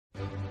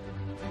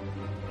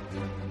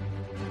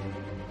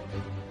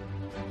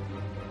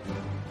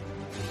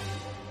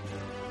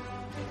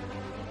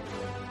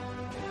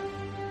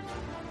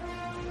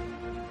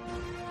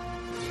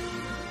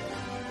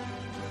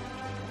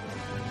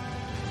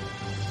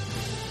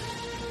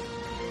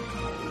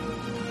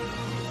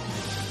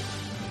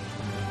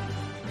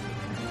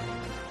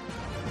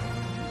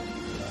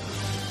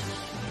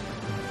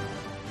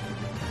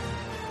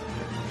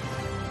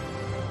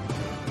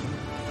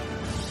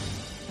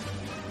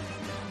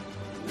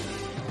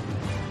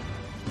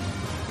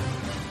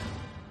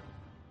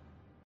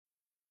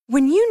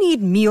When you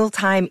need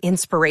mealtime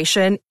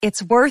inspiration,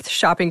 it's worth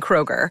shopping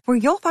Kroger, where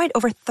you'll find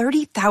over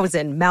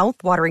 30,000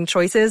 mouth-watering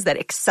choices that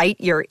excite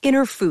your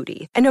inner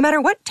foodie. And no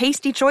matter what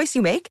tasty choice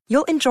you make,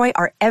 you'll enjoy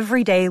our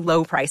everyday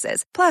low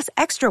prices, plus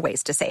extra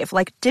ways to save,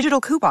 like digital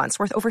coupons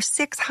worth over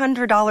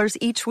 $600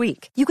 each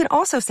week. You can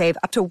also save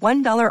up to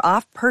 $1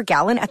 off per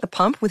gallon at the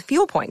pump with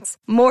fuel points.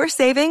 More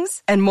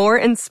savings and more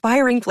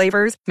inspiring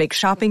flavors make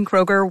shopping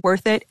Kroger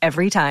worth it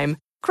every time.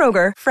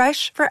 Kroger,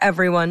 fresh for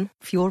everyone.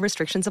 Fuel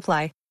restrictions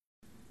apply.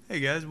 Hey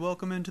guys,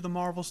 welcome into the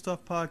Marvel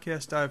Stuff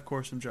Podcast. I, of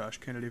course, am Josh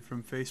Kennedy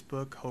from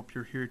Facebook. Hope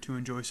you're here to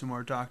enjoy some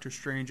more Doctor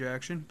Strange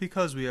action.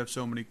 Because we have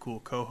so many cool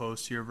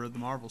co-hosts here for the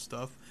Marvel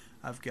Stuff,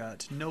 I've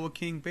got Noah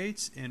King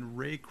Bates and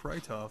Ray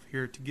Krytov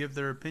here to give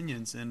their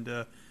opinions. And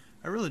I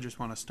really just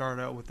want to start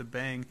out with a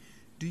bang.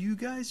 Do you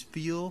guys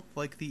feel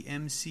like the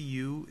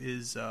MCU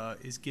is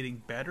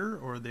getting better,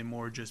 or are they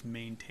more just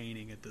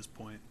maintaining at this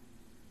point?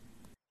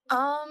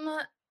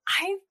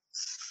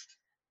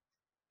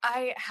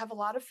 I have a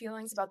lot of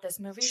feelings about this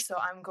movie, so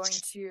I'm going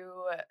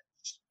to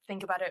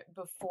think about it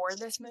before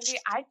this movie.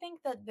 I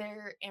think that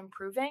they're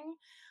improving,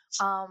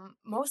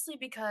 mostly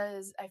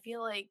because I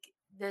feel like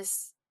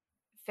this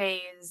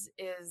phase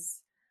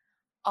is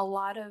a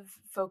lot of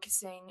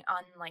focusing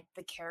on like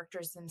the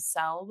characters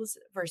themselves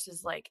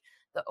versus like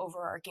the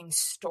overarching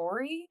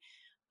story.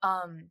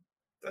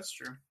 That's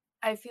true.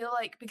 I feel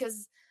like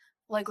because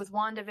like with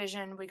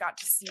WandaVision, we got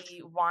to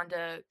see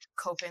Wanda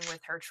coping with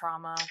her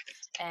trauma,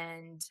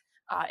 and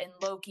in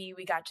Loki,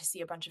 we got to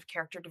see a bunch of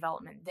character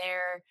development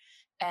there.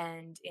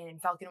 And in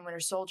Falcon and Winter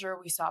Soldier,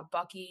 we saw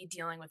Bucky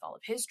dealing with all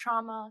of his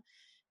trauma.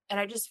 And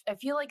I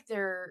feel like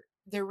they're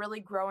really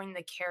growing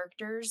the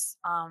characters.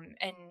 And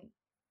I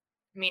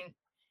mean,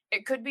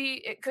 it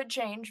could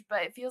change,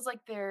 but it feels like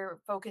they're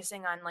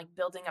focusing on like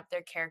building up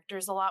their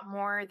characters a lot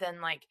more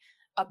than like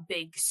a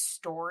big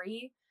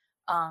story.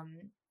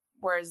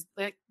 Whereas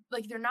like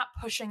they're not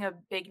pushing a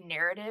big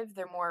narrative,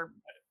 they're more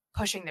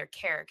pushing their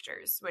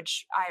characters,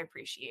 which I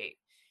appreciate.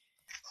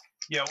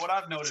 Yeah, what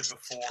I've noted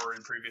before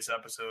in previous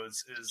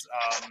episodes is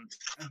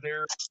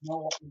they're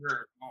no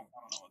longer. Oh, I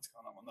don't know what's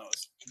going on with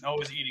those.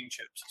 Noah's eating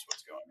chips is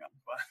what's going on.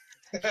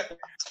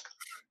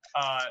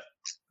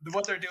 But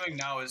what they're doing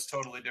now is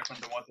totally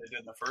different than what they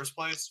did in the first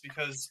place,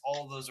 because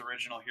all of those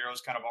original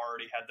heroes kind of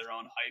already had their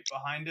own hype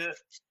behind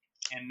it.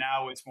 And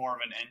now it's more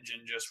of an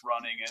engine just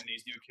running, and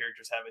these new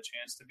characters have a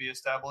chance to be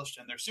established,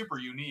 and they're super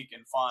unique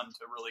and fun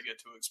to really get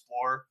to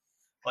explore.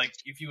 Like,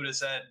 if you would have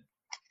said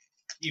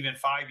even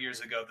 5 years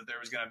ago that there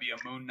was going to be a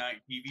Moon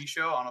Knight TV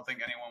show, I don't think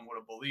anyone would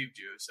have believed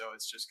you. So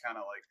it's just kind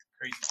of like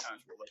crazy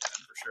times we're living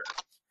in for sure.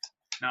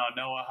 Now,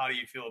 Noah, how do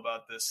you feel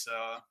about this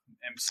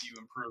MCU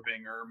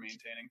improving or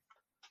maintaining?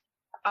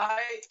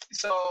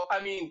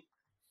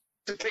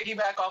 To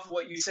piggyback off of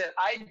what you said,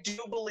 I do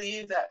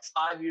believe that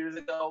 5 years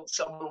ago,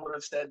 someone would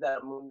have said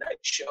that a Moon Knight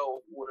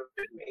show would have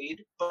been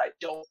made, but I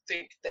don't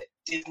think that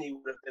Disney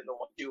would have been the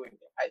one doing it.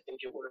 I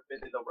think it would have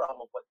been in the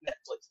realm of what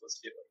Netflix was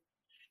doing.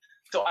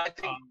 So I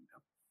think,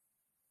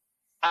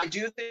 I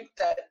do think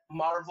that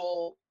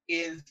Marvel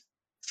is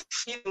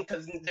succeeding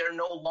because they're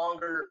no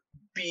longer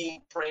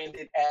being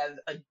branded as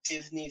a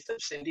Disney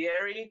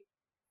subsidiary.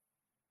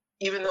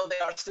 Even though they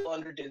are still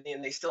under Disney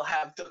and they still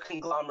have the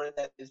conglomerate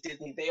that is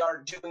Disney, they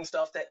are doing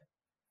stuff that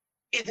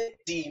isn't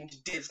deemed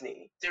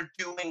Disney. They're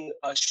doing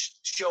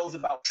shows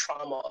about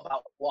trauma,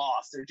 about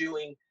loss. They're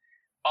doing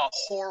a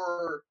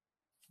horror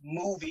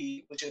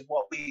movie, which is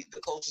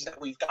the closest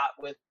that we've got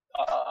with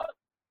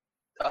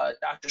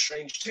Doctor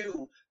Strange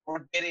 2. We're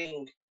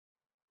getting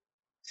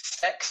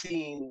sex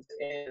scenes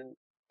and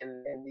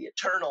the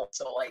Eternal.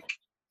 So like,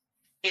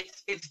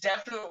 it's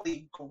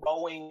definitely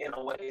growing in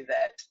a way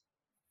that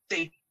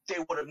they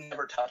would have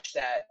never touched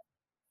that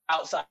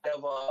outside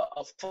of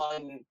a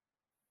fun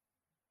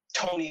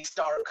Tony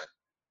Stark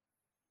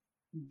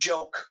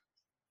joke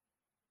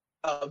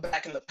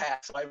back in the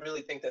past. So I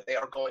really think that they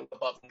are going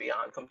above and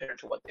beyond compared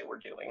to what they were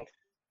doing.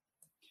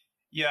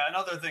 Yeah,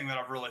 another thing that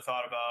I've really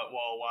thought about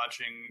while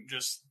watching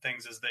just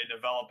things as they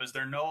develop is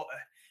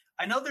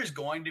I know there's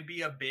going to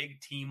be a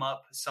big team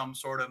up, some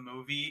sort of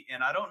movie,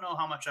 and I don't know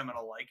how much I'm going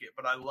to like it,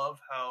 but I love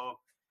how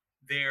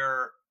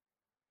they're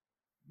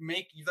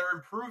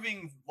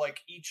improving like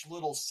each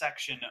little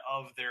section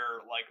of their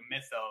like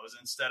mythos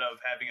instead of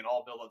having it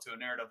all build up to a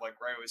narrative.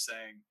 Like Ray was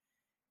saying,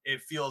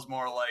 it feels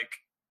more like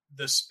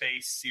the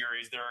space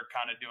series. They're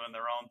kind of doing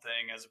their own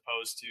thing as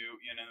opposed to,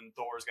 and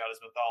Thor's got his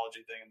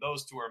mythology thing, and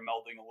those two are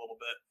melding a little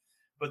bit.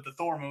 But the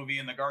Thor movie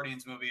and the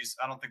Guardians movies,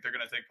 I don't think they're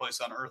going to take place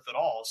on Earth at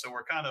all. So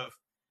we're kind of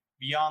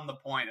beyond the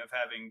point of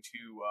having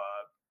to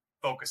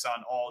focus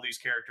on all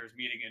these characters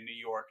meeting in New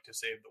York to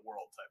save the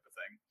world type of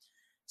thing.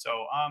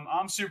 So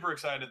I'm super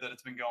excited that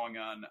it's been going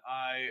on.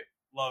 I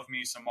love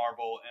me some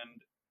Marvel,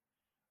 and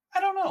I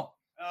don't know,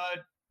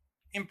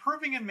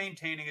 improving and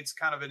maintaining. It's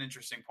kind of an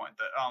interesting point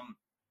that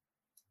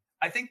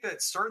I think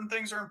that certain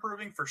things are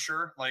improving for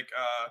sure, like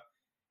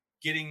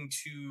getting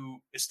to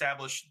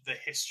establish the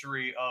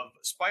history of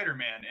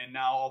Spider-Man, and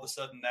now all of a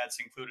sudden that's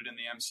included in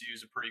the MCU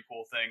is a pretty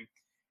cool thing.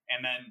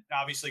 And then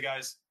obviously,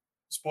 guys,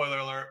 spoiler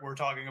alert, we're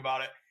talking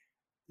about it.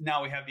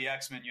 now we have the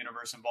X-Men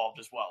universe involved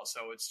as well.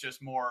 So it's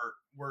just more,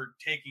 we're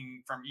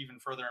taking from even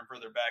further and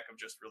further back of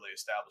just really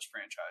established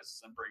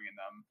franchises and bringing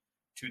them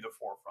to the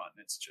forefront.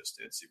 It's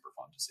super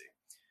fun to see.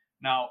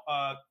 Now,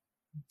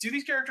 do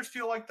these characters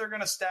feel like they're going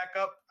to stack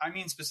up? I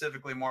mean,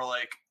 specifically more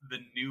like the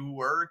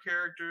newer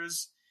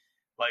characters,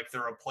 like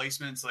the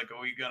replacements. Like, are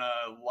we going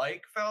to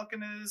like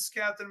Falcon as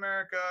Captain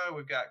America?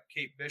 We've got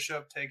Kate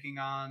Bishop taking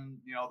on,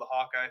 the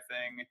Hawkeye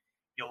thing.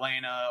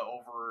 Yelena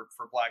over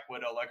for Black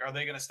Widow. Like, are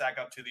they going to stack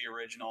up to the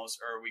originals,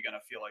 or are we going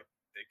to feel like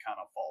they kind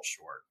of fall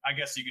short? I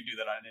guess you could do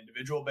that on an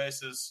individual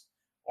basis,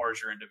 or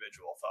is your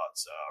individual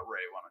thoughts?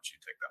 Ray, why don't you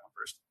take that one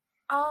first?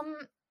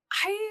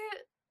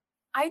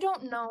 I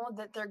don't know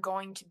that they're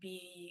going to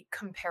be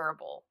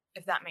comparable,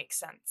 if that makes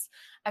sense.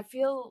 I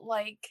feel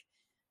like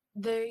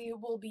they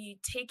will be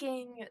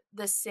taking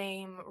the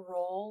same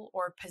role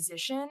or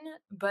position,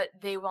 but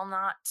they will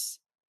not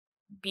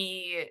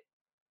be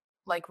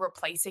like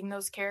replacing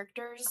those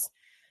characters.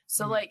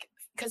 So like,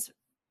 because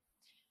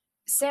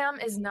Sam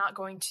is not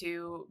going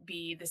to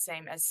be the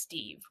same as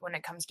Steve when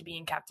it comes to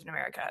being Captain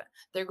America.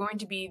 They're going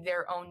to be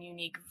their own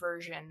unique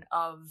version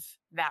of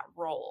that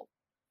role.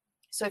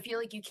 So I feel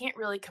like you can't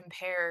really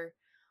compare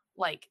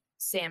like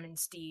Sam and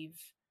Steve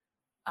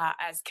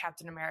as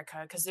Captain America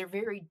because they're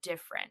very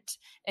different.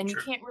 And you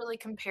can't really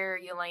compare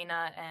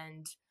Yelena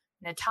and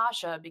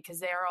Natasha because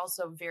they are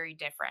also very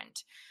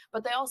different.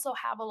 But they also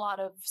have a lot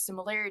of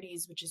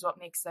similarities, which is what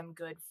makes them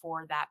good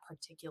for that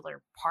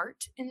particular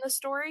part in the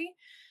story.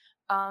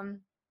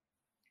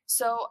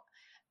 So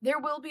there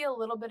will be a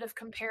little bit of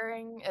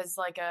comparing as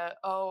like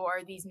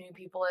are these new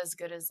people as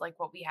good as like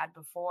what we had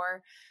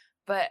before?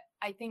 But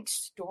I think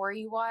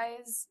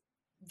story-wise,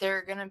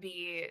 they're gonna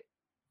be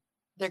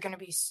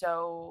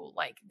so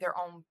like their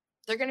own.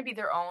 They're gonna be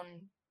their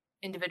own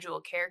individual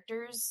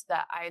characters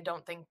that I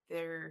don't think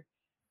there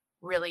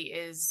really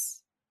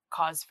is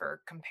cause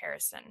for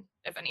comparison.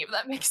 If any of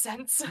that makes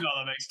sense. No,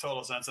 that makes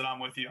total sense, and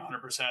I'm with you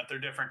 100%. They're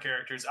different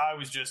characters. I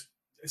was just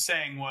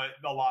saying what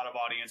a lot of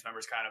audience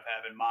members kind of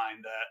have in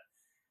mind, that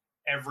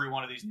every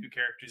one of these new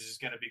characters is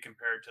going to be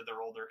compared to their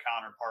older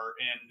counterpart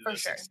in the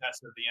success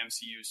of the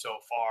MCU so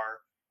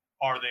far.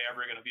 Are they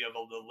ever going to be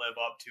able to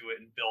live up to it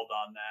and build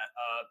on that?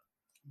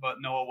 But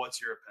Noah, what's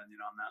your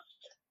opinion on that?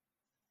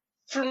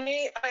 For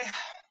me,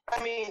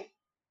 I mean,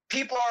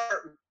 people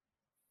are,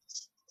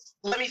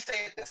 let me say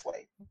it this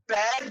way.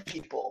 Bad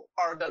people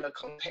are going to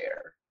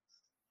compare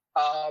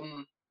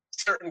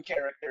certain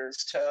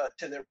characters to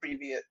the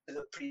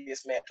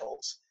previous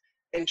mantles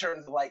in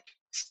terms of like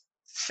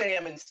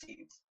Sam and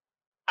Steve.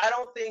 I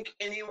don't think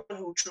anyone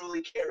who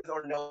truly cares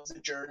or knows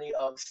the journey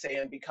of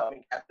Sam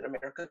becoming Captain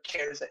America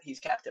cares that he's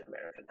Captain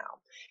America now.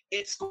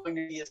 It's going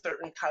to be a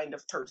certain kind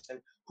of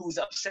person who's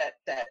upset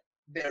that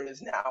there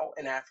is now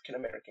an African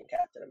American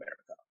Captain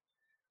America.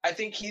 I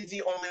think he's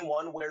the only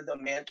one where the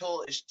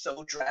mantle is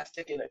so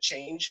drastic in a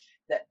change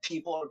that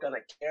people are going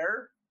to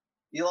care.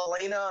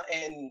 Yelena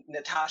and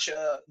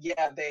Natasha,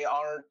 yeah, they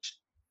aren't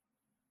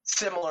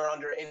similar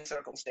under any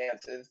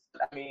circumstances.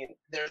 I mean,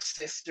 they're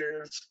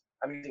sisters.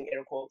 I'm using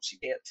air quotes, you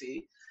can't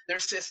see. They're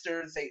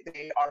sisters.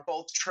 They are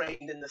both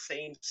trained in the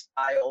same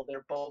style.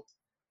 They're both,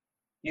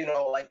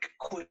 like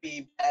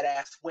quippy,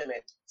 badass women.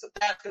 So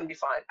that's going to be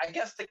fine. I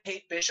guess the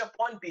Kate Bishop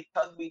one,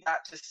 because we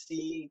got to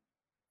see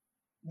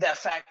the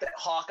fact that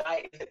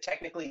Hawkeye isn't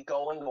technically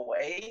going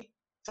away,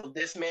 so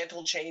this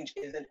mantle change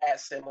isn't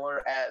as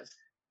similar as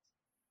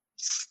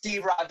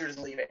Steve Rogers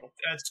leaving.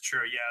 That's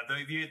true, yeah.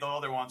 The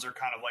other ones are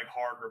kind of like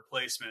hard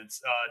replacements,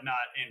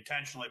 not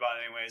intentionally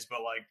by any ways,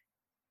 but like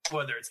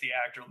whether it's the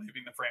actor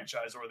leaving the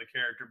franchise or the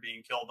character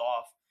being killed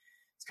off,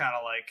 it's kind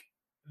of like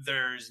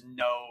there's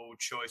no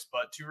choice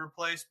but to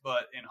replace.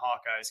 But in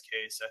Hawkeye's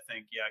case, I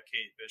think,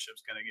 Kate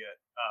Bishop's going to get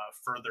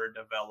further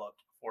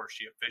developed before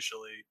she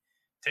officially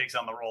takes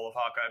on the role of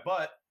Hawkeye.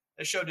 But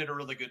the show did a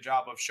really good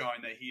job of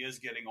showing that he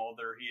is getting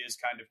older. He is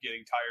kind of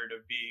getting tired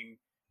of being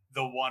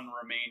the one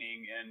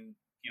remaining, and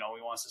he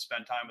wants to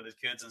spend time with his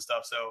kids and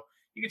stuff. So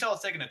you can tell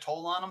it's taking a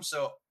toll on him.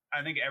 So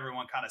I think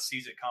everyone kind of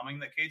sees it coming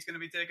that Kate's going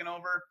to be taken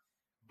over.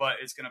 But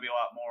it's going to be a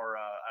lot more,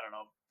 a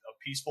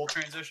peaceful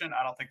transition.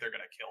 I don't think they're going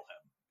to kill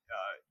him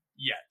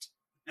yet.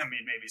 I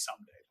mean, maybe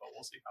someday, but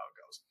we'll see how it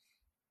goes.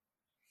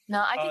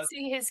 No, I could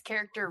see his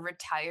character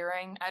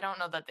retiring. I don't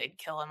know that they'd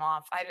kill him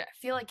off. I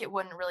feel like it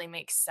wouldn't really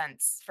make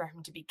sense for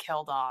him to be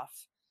killed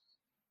off.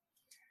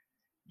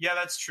 Yeah,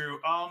 that's true.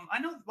 I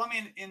know,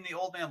 in the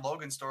Old Man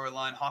Logan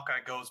storyline,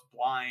 Hawkeye goes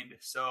blind,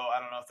 so I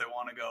don't know if they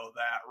want to go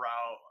that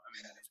route. I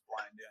mean, he's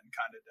blind and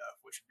kind of deaf,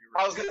 which would be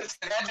really I was going to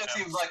say, that just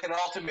seems like an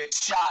ultimate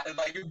shot. It's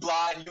like, you're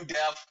blind, you're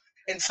deaf.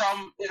 In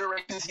some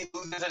iterations, he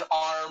loses an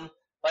arm.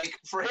 Like,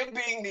 for him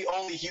being the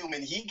only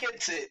human, he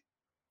gets it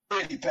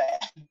pretty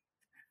bad.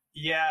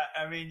 Yeah,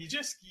 I mean, you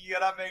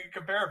gotta make it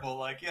comparable.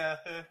 Like,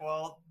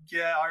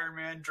 Iron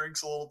Man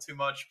drinks a little too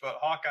much, but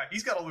Hawkeye,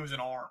 he's got to lose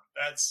an arm.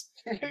 That's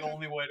the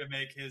only way to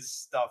make his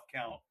stuff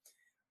count.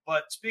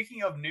 But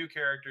speaking of new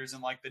characters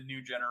and like the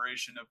new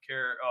generation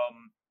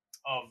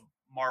of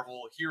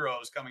Marvel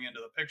heroes coming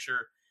into the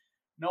picture,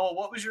 Noel,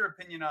 what was your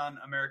opinion on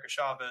America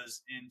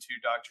Chavez into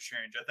Doctor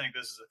Strange? I think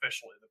this is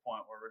officially the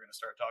point where we're going to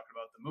start talking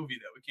about the movie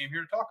that we came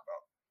here to talk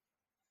about.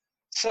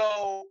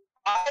 So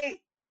I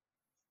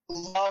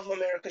love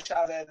America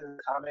Chavez in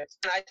the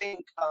comics, and I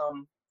think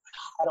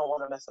I don't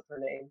want to mess up her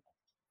name,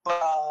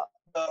 but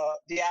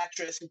the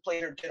actress who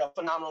played her did a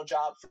phenomenal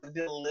job for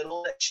the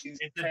little that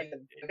she's kind of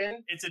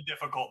given. It's a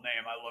difficult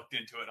name. I looked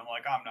into it. I'm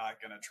like, I'm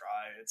not gonna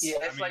try.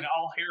 Like,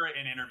 I'll hear it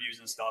in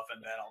interviews and stuff,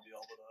 and then I'll be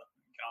able to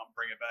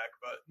bring it back,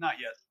 but not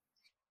yet.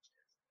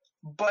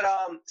 But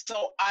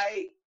so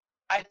I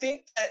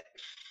think that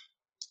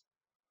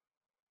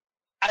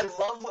I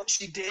love what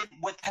she did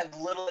with as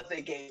little as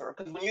they gave her.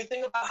 Because when you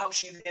think about how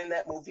she's in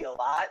that movie a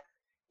lot,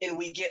 and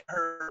we get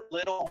her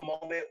little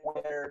moment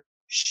where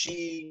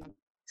she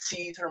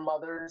sees her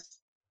mother's,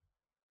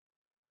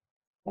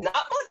 not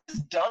much is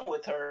done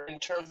with her in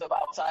terms of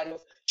outside of,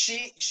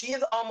 she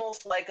is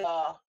almost like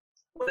a,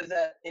 what is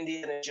that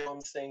Indiana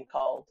Jones thing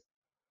called?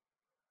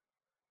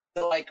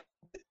 So like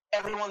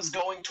everyone's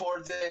going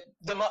towards it,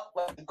 the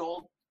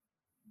gold.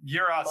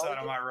 You're outside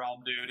of my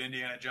realm, dude.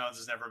 Indiana Jones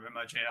has never been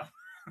my jam.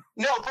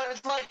 No, but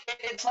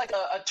it's like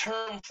a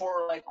term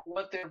for like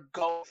what they're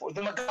going for.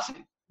 The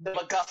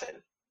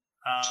MacGuffin.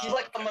 She's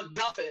like a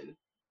MacGuffin.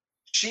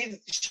 She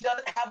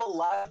doesn't have a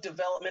lot of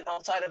development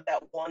outside of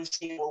that one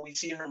scene where we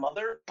see her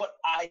mother, but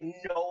I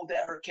know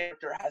that her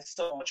character has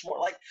so much more.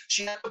 Like,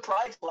 she has the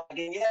pride flag,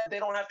 and yeah, they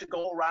don't have to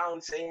go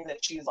around saying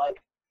that she's like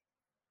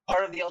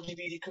part of the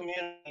LGBT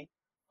community.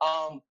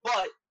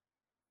 But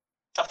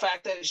the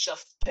fact that it's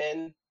just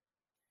Finn,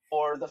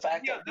 or the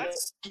fact that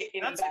that's a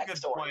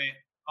good point.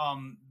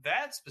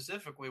 That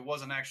specifically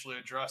wasn't actually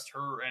addressed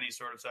her any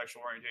sort of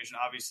sexual orientation.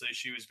 Obviously,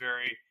 she was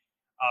very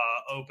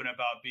open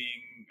about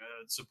being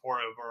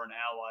supportive or an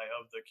ally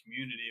of the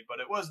community,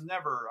 but it was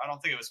never, I don't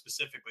think it was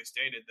specifically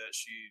stated that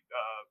she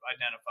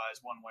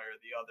identifies one way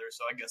or the other.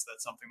 So I guess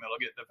that's something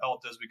that'll get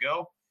developed as we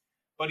go.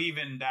 But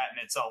even that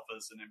in itself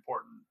is an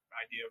important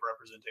idea of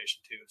representation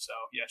too. So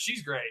yeah,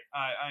 she's great.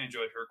 I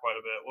enjoyed her quite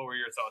a bit. What were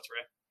your thoughts,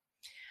 Ray?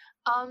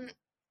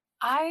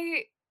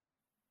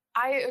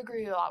 I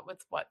agree a lot with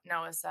what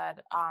Noah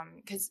said,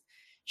 because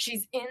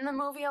she's in the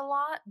movie a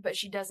lot, but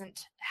she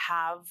doesn't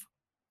have,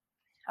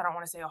 I don't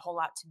want to say a whole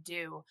lot to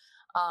do,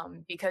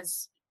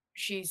 because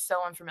she's so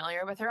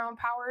unfamiliar with her own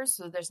powers,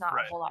 so there's not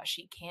a whole lot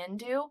she can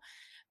do.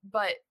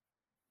 But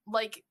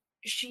like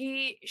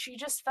she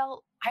just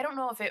felt, I don't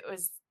know if it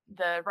was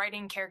the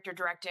writing, character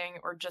directing,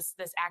 or just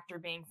this actor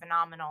being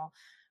phenomenal,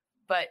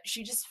 but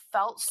she just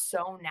felt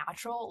so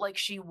natural, like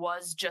she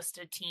was just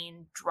a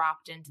teen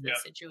dropped into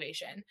this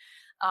situation.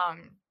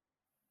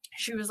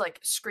 She was like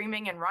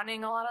screaming and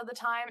running a lot of the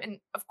time, and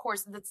of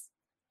course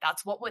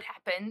that's what would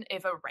happen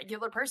if a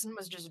regular person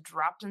was just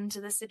dropped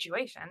into this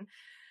situation.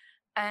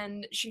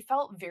 And she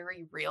felt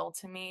very real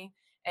to me,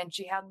 and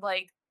she had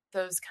like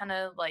those kind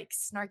of like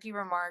snarky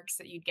remarks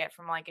that you'd get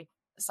from like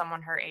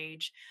someone her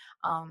age.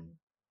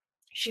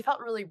 She felt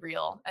really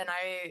real, and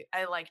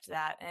I liked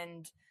that.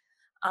 And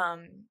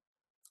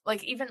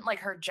like even like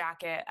her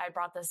jacket, I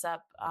brought this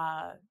up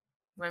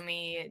when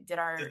we did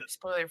our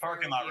spoiler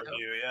parking lot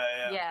review.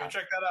 Yeah. Go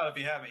check that out if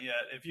you haven't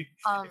yet. If you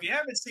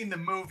haven't seen the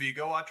movie,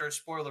 go watch our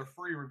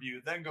spoiler-free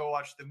review. Then go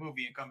watch the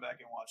movie and come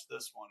back and watch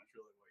this one. It's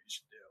really what you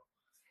should do.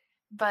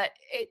 But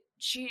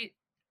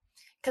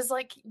because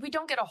like we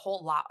don't get a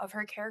whole lot of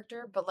her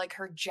character, but like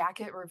her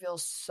jacket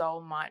reveals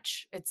so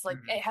much. It's like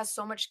it has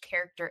so much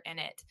character in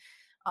it.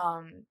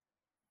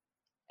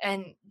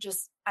 And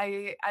just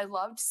I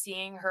loved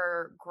seeing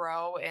her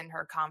grow in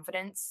her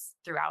confidence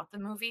throughout the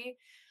movie.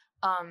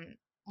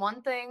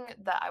 One thing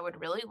that I would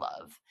really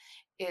love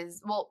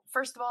is, well,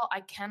 first of all,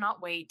 I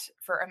cannot wait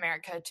for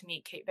America to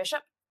meet Kate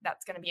Bishop.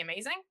 That's going to be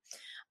amazing.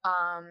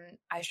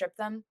 I ship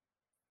them.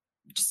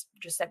 Just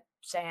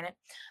saying it.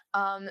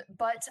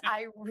 But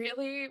I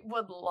really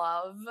would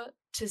love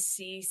to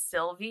see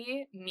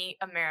Sylvie meet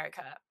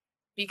America,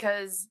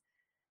 because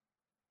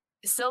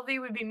Sylvie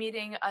would be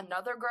meeting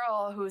another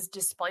girl who's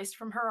displaced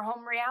from her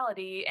home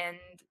reality and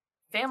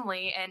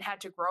family and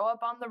had to grow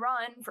up on the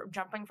run from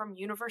jumping from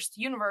universe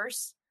to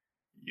universe.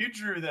 You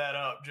drew that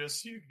up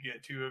just so you could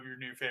get two of your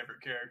new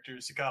favorite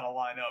characters to kind of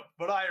line up,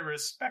 but I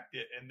respect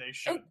it, and they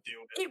should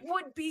do it. It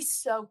would be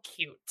so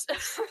cute.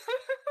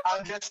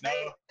 I'm just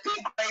saying,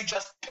 they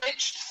just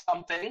pitched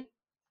something.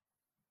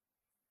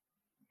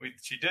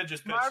 She did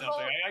just pitch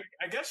something.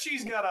 I guess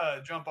she's got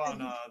to jump on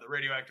the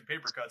Radioactive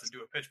Paper Cuts and do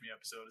a Pitch Me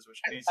episode is what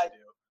she needs to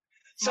do.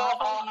 So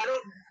I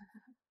don't...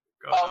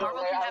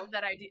 Marvel can have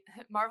that idea.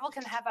 Marvel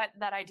can have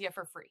that idea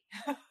for free.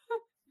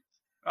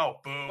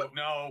 Oh, boo.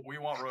 No, we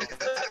want royalties.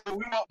 We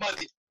want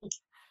money.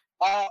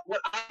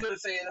 What I'm going to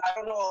say, and I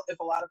don't know if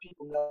a lot of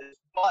people know this,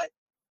 but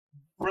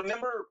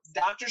remember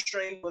Doctor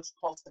Strange was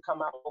supposed to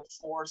come out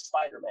before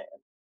Spider-Man.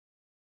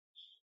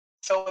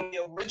 So in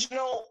the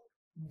original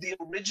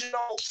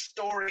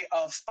story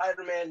of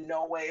Spider-Man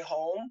No Way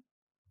Home,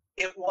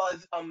 it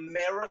was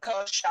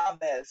America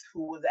Chavez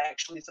who was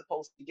actually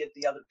supposed to get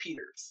the other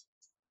Peters.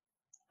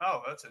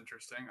 Oh, that's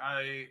interesting.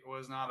 I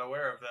was not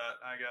aware of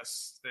that. I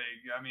guess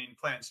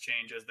plans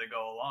change as they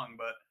go along,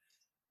 but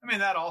I mean,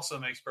 that also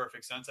makes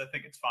perfect sense. I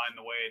think it's fine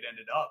the way it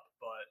ended up,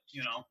 but,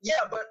 you know.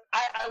 Yeah, but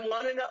I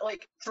want to know,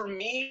 like, for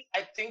me,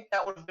 I think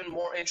that would have been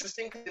more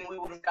interesting because then we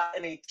would have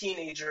gotten a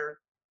teenager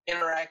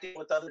interacting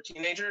with other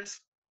teenagers.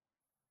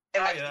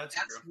 And I think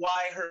that's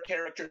why her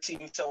character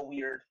seems so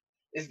weird,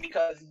 is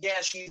because,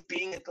 yeah, she's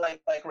being,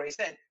 like Ray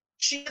said,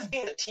 she is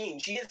being a teen.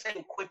 She is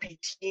saying quippy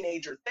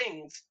teenager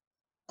things,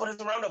 but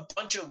it's around a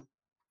bunch of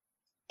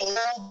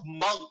old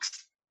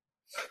monks.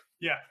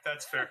 Yeah,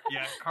 that's fair.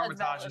 Yeah,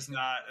 Armitage is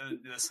not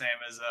the same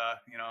as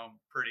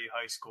pretty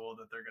high school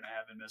that they're going to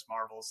have in Ms.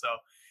 Marvel. So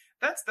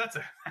that's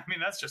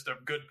just a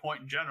good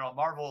point in general.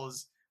 Marvel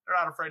they're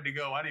not afraid to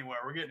go anywhere.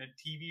 We're getting a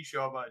TV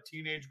show about a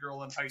teenage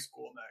girl in high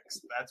school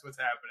next. That's what's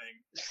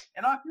happening,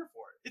 and I'm here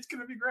for it. It's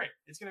going to be great.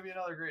 It's going to be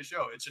another great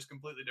show. It's just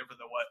completely different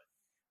than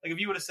if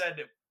you would have said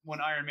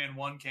when Iron Man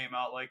 1 came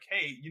out, like,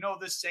 hey,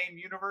 this same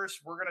universe,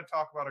 we're going to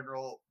talk about a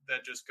girl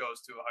that just goes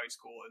to a high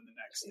school in the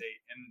next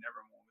state, and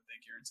everyone would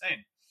think you're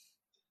insane.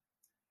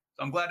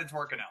 So I'm glad it's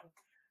working out.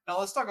 Now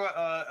let's talk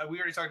about, we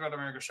already talked about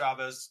America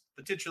Chavez.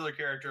 The titular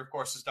character, of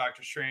course, is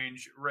Doctor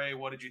Strange. Ray,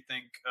 what did you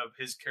think of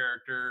his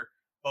character,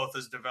 both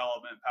his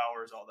development,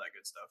 powers, all that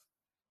good stuff?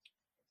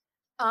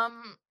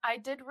 I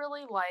did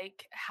really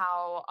like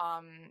how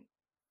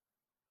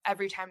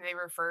every time they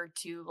referred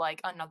to like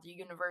another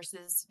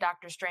universe's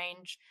Doctor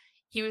Strange,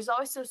 he was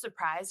always so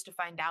surprised to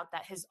find out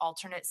that his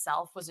alternate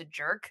self was a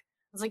jerk.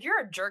 I was like,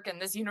 you're a jerk in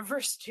this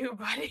universe too,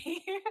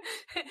 buddy.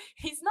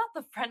 He's not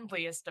the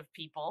friendliest of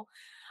people.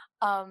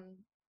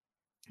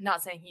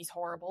 Not saying he's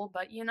horrible,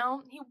 but he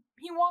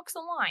walks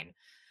the line.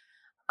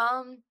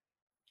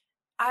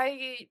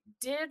 I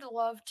did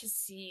love to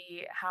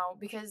see how,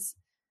 because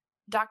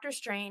Doctor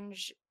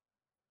Strange,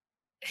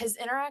 his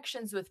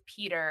interactions with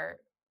Peter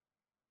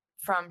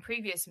from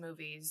previous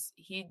movies,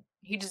 he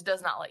just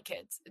does not like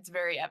kids. It's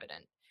very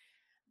evident.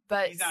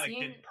 But he's not a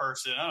kid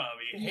person. I don't know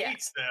if he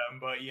hates them,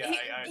 but yeah,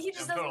 he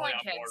just I'm totally like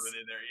on kids. board with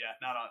it there. Yeah,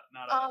 not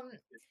a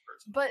kid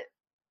person. But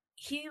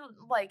he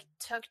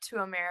took to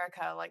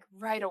America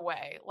right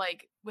away.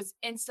 Was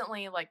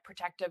instantly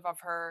protective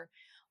of her,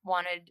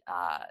 wanted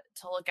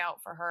to look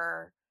out for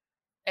her.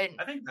 And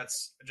I think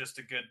that's just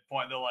a good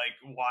point. Though,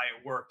 why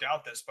it worked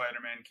out that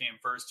Spider-Man came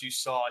first. You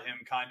saw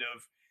him kind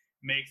of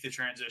make the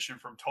transition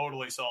from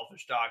totally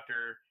selfish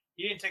doctor.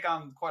 He didn't take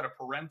on quite a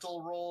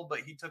parental role,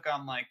 but he took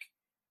on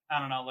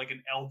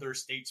an elder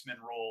statesman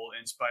role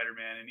in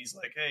Spider-Man. And he's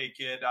like, hey,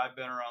 kid, I've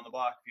been around the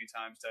block a few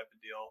times type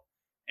of deal.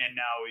 And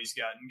now he's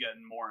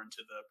getting more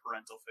into the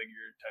parental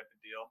figure type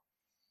of deal.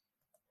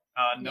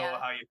 Noah,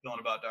 how are you feeling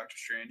about Doctor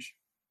Strange?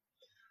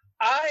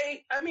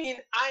 I mean,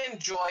 I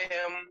enjoy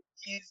him.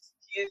 He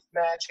is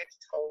Magic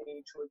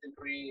Tony to a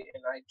degree,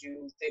 and I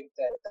do think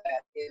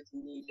that is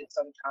needed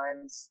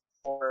sometimes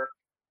for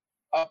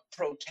a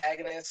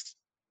protagonist,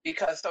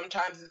 because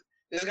sometimes,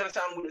 this is going to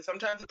sound weird,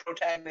 sometimes the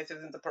protagonist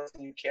isn't the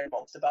person you care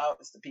most about,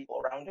 it's the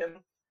people around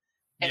him.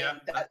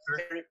 And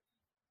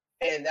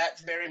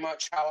that's very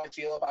much how I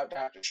feel about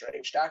Doctor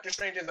Strange. Doctor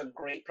Strange is a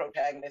great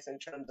protagonist in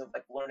terms of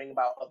learning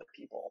about other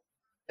people,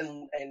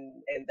 and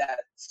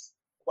that's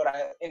what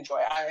I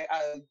enjoy.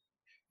 I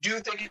do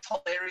think it's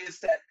hilarious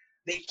that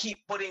they keep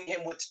putting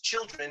him with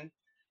children,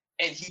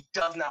 and he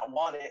does not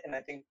want it, and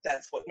I think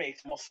that's what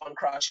makes him a fun,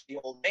 crotchety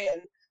old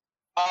man.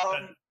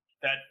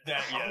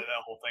 That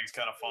whole thing's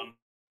kind of fun.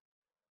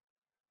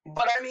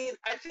 But I mean,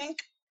 I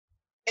think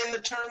in the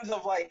terms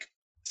of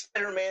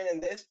Spider-Man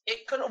and this,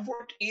 it could have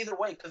worked either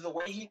way, because the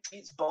way he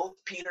treats both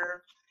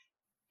Peter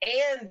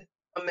and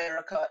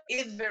America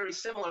is very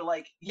similar.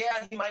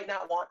 Yeah, he might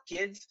not want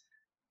kids,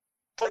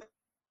 but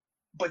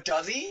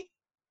does he?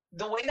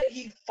 The way that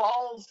he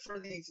falls for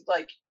these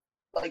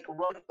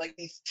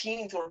these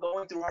teens who are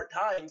going through hard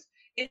times,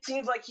 it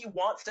seems like he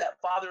wants that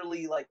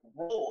fatherly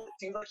role. It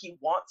seems like he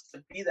wants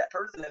to be that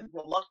person, as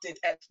reluctant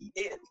as he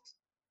is.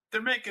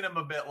 They're making him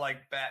a bit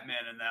like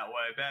Batman in that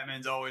way.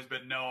 Batman's always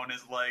been known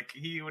as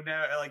he would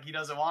never he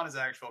doesn't want his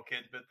actual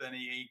kids, but then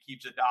he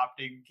keeps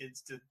adopting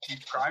kids to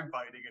keep crime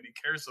fighting, and he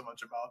cares so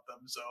much about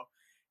them. So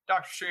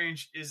Doctor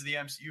Strange is the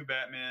MCU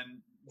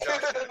Batman. Josh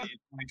Kennedy,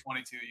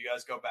 2022. You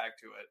guys go back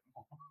to it.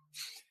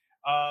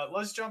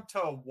 Let's jump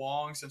to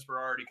Wong, since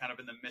we're already kind of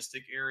in the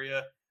Mystic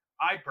area.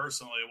 I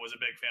personally was a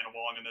big fan of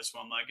Wong in this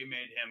one. It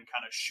made him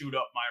kind of shoot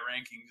up my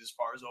rankings as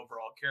far as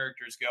overall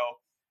characters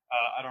go.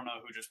 I don't know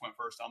who just went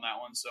first on that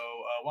one, so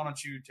why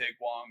don't you take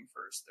Wong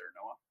first there,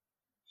 Noah?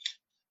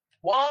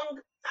 Wong,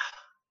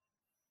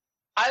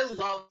 I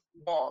love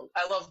Wong.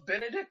 I love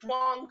Benedict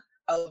Wong.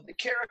 I love the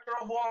character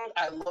of Wong.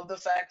 I love the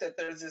fact that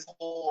there's this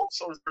whole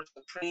sort of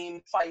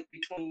supreme fight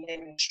between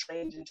him and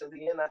Strange until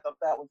the end. I thought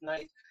that was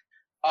nice,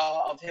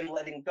 of him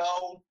letting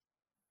go.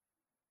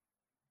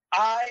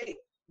 I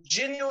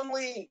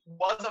genuinely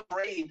was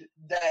afraid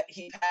that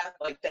he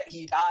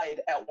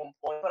died at one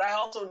point, but I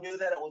also knew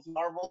that it was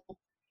Marvel,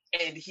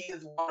 and he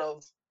is one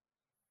of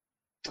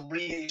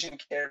 3 Asian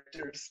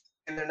characters,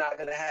 and they're not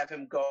going to have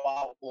him go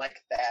out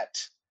like that.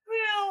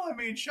 Well, I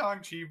mean,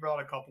 Shang-Chi brought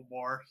a couple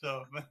more,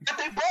 so. But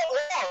they brought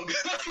Wong!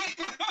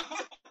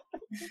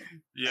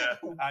 Yeah,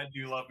 I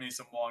do love me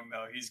some Wong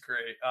though. He's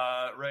great.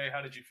 Ray,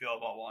 how did you feel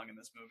about Wong in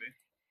this movie?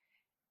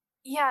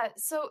 Yeah,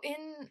 so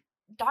in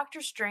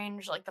Doctor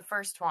Strange, like the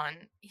first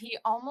one, he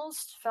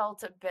almost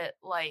felt a bit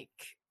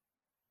like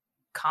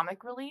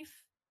comic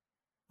relief.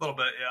 A little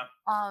bit, yeah.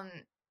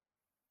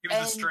 He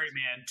was a straight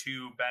man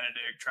to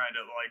Benedict, trying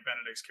to like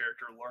Benedict's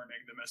character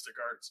learning the mystic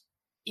arts.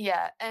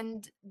 Yeah,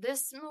 and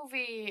this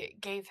movie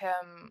gave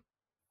him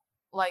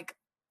like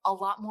a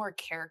lot more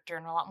character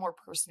and a lot more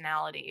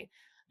personality.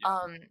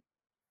 Yeah.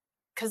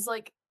 Cause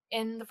like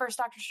in the first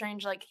Doctor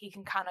Strange, like he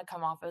can kind of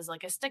come off as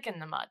like a stick in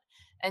the mud.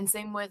 And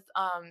same with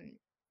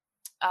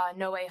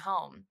No Way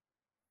Home.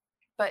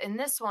 But in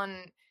this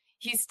one,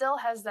 he still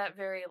has that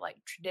very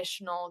like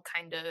traditional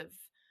kind of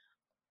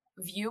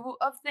view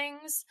of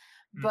things,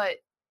 but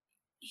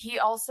he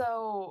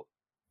also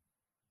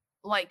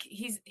like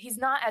he's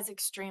not as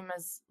extreme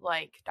as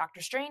like Doctor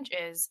Strange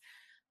is,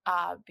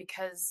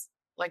 because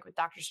like with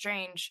Doctor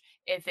Strange,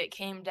 if it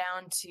came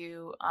down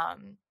to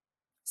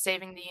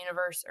saving the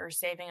universe or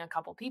saving a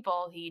couple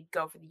people, he'd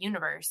go for the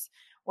universe.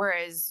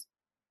 Whereas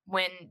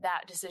when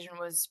that decision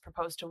was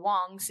proposed to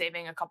Wong,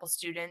 saving a couple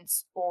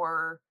students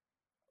or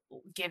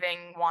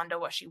giving Wanda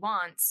what she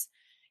wants,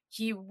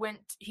 he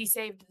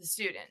saved the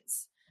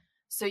students.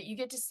 So you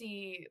get to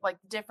see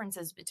like the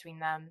differences between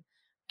them,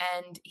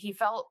 and he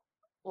felt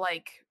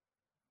like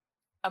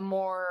a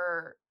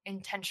more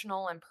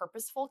intentional and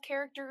purposeful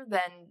character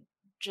than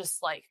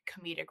just like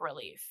comedic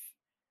relief,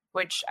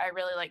 which I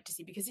really like to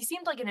see because he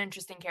seemed like an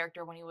interesting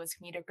character when he was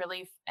comedic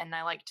relief, and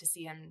I liked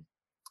seeing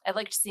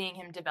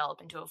him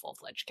develop into a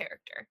full-fledged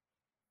character.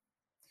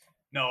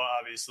 No,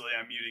 obviously,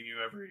 I'm muting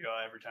you every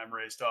time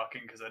Ray's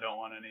talking because I don't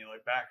want any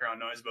like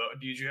background noise. But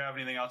did you have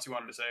anything else you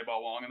wanted to say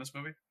about Wong in this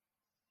movie?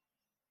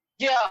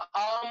 Yeah,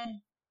 I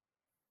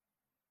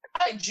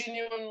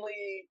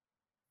genuinely,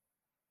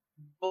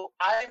 well,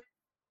 I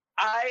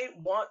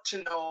want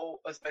to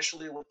know,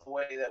 especially with the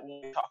way that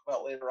we'll talk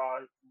about later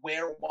on,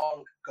 where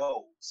Wong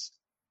goes.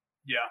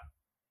 Yeah.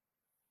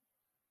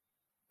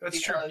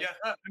 That's true. Yeah,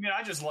 I mean,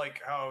 I just like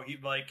how he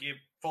like it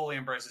fully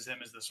embraces him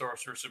as the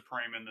Sorcerer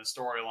Supreme in the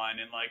storyline,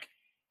 and like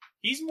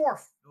he's more.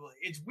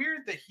 It's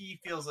weird that he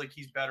feels like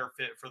he's better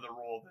fit for the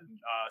role than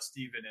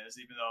Steven is,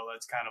 even though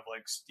that's kind of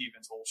like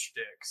Steven's whole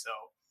shtick.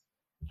 So,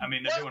 I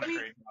mean, they're doing a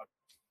great job.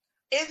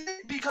 Is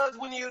it because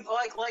when you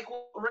like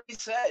what Ray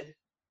said,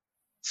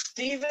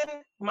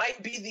 Steven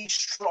might be the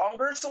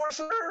stronger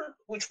sorcerer,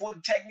 which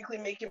would technically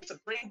make him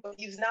supreme, but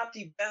he's not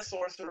the best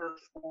sorcerer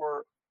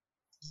for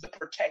the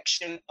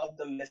protection of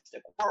the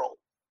mystic world.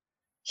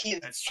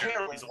 That's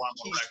true. He's a lot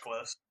more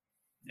reckless.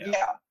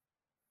 Yeah.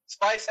 So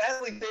I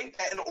sadly think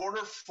that in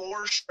order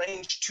for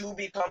Strange to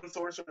become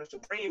Sorcerer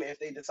Supreme, if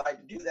they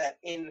decide to do that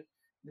in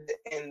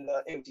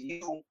the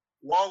MCU,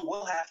 Wong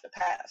will have to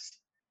pass.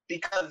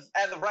 Because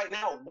as of right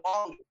now,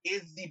 Wong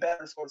is the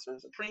better Sorcerer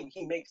Supreme.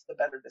 He makes the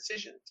better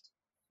decisions.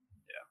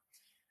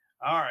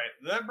 All right,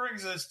 that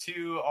brings us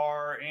to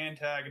our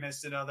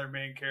antagonist and other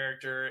main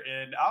character,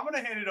 and I'm going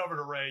to hand it over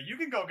to Ray. You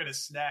can go get a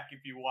snack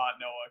if you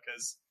want, Noah,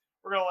 because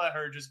we're going to let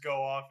her just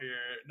go off here.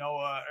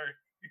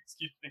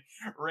 Excuse me.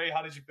 Ray,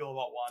 how did you feel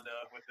about Wanda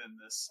within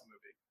this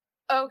movie?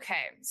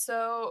 Okay,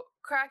 so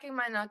cracking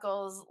my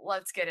knuckles,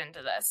 let's get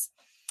into this.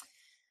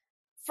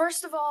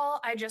 First of all,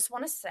 I just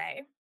want to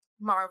say,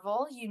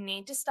 Marvel, you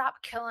need to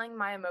stop killing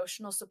my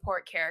emotional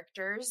support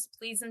characters,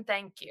 please and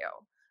thank you.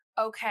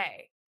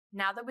 Okay.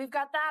 Now that we've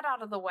got that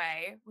out of the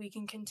way, we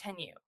can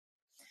continue.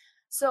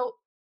 So,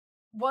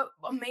 what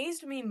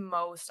amazed me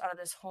most out of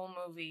this whole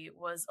movie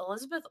was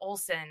Elizabeth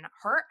Olsen,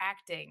 her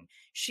acting.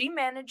 She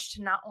managed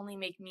to not only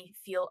make me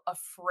feel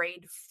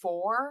afraid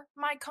for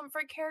my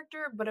comfort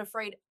character, but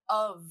afraid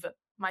of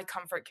my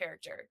comfort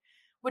character,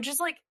 which is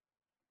like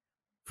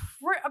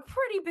a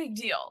pretty big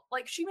deal.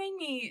 Like, she made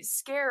me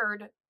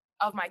scared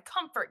of my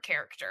comfort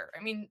character.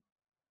 I mean,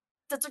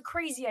 that's a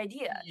crazy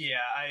idea.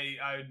 Yeah, I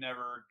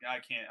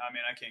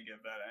can't give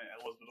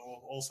Elizabeth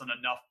Olsen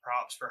enough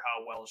props for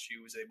how well she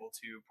was able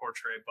to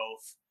portray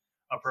both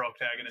a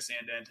protagonist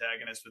and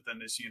antagonist within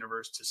this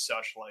universe to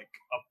such like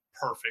a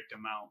perfect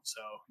amount.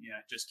 So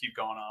yeah, just keep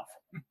going off.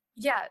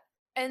 Yeah,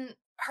 and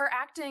her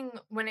acting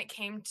when it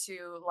came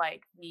to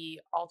like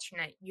the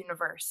alternate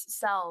universe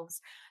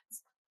selves,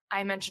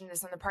 I mentioned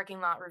this in the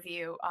parking lot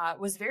review,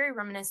 was very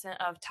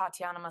reminiscent of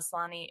Tatiana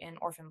Maslany in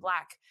Orphan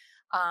Black.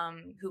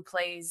 Who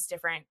plays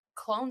different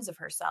clones of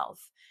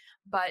herself,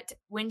 but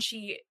when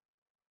she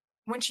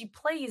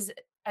plays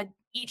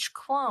each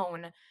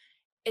clone,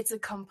 it's a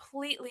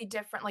completely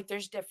different. Like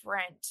there's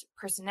different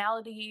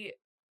personality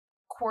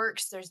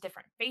quirks, there's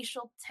different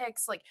facial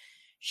tics. Like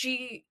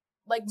she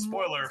like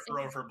spoiler for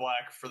Orphan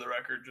Black for the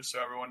record, just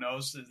so everyone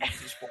knows. It's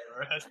a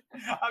spoiler.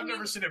 I've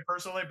never seen it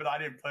personally, but I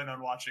didn't plan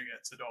on watching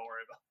it, so don't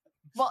worry about it.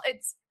 Well,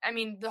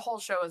 the whole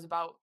show is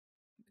about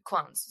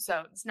clones,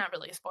 so it's not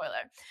really a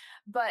spoiler.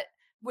 But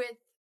with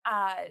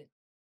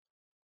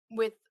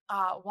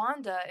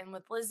Wanda and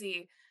with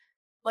Lizzie,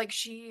 like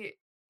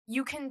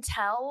you can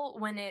tell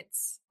when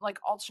it's like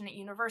alternate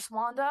universe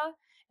Wanda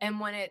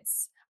and when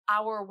it's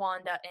our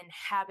Wanda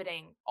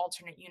inhabiting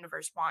alternate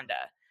universe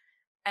Wanda.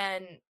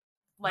 And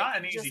like, not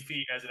an easy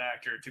feat as an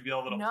actor to be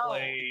able to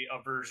play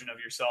a version of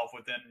yourself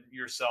within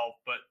yourself,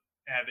 but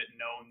have it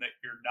known that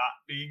you're not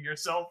being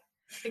yourself.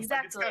 Exactly.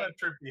 Like, it's kind of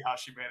tricky how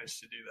she managed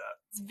to do that.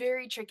 It's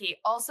very tricky.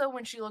 Also,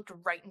 when she looked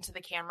right into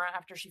the camera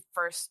after she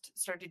first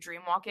started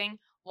dreamwalking,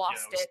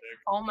 lost it. Sick.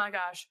 Oh my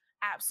gosh,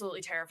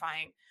 absolutely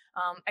terrifying.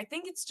 I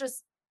think it's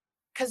just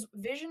because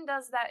Vision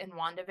does that in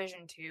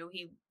WandaVision too.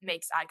 He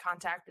makes eye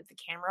contact with the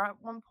camera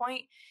at one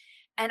point,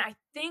 and I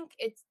think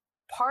it's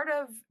part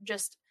of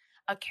just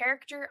a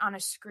character on a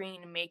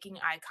screen making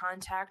eye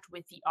contact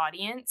with the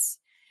audience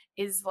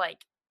is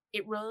like,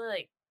 it really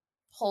like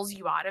pulls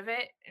you out of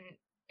it, and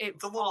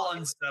it's a little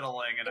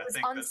unsettling. And it was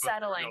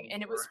unsettling,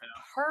 and it was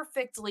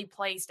perfectly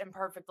placed and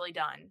perfectly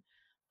done.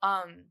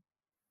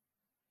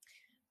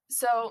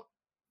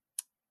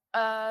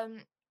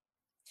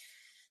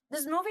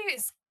 This movie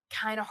is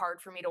kind of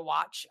hard for me to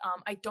watch.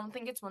 I don't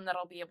think it's one that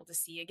I'll be able to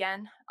see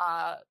again,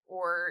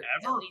 or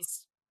ever?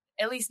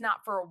 At least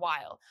not for a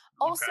while.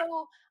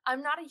 Also,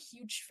 I'm not a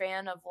huge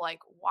fan of like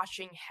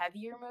watching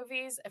heavier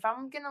movies. If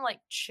I'm gonna like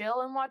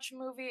chill and watch a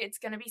movie, it's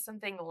gonna be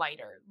something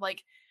lighter.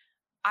 Like,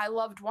 I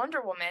loved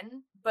Wonder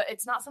Woman, but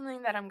it's not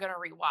something that I'm gonna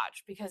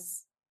rewatch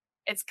because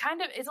it's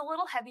a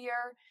little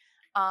heavier.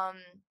 I'm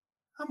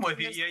with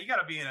you. Yeah, you got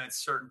to be in a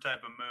certain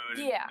type of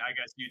mood. Yeah, I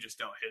guess you just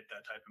don't hit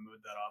that type of mood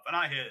that often.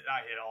 I hit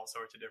all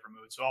sorts of different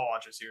moods. So I'll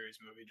watch a serious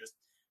movie just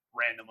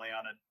randomly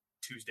on a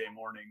Tuesday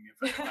morning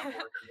if I'm at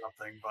work or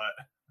something.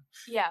 But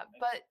yeah,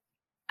 but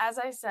as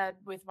I said,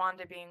 with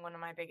Wanda being one of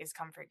my biggest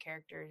comfort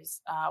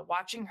characters,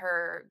 watching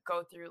her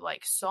go through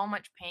like so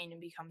much pain and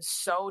become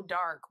so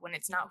dark when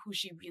it's not who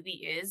she really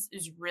is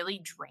really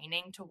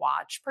draining to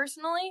watch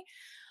personally.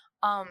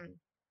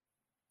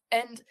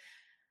 And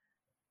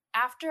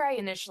after I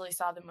initially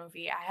saw the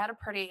movie, I had a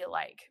pretty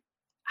like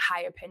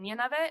high opinion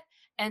of it.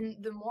 And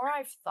the more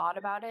I've thought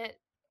about it,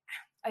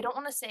 I don't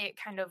want to say it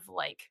kind of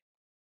like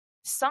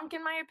sunk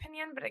in my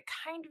opinion, but it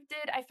kind of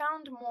did. I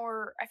found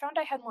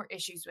I had more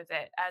issues with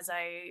it as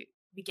I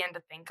began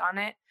to think on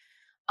it,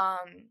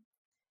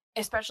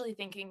 especially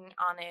thinking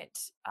on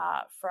it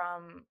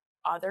from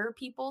other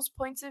people's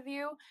points of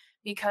view,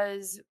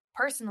 because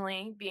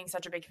personally, being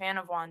such a big fan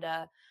of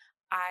Wanda,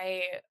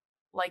 I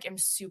like am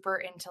super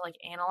into like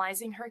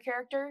analyzing her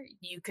character.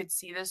 You could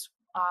see this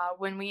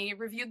when we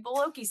reviewed the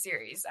Loki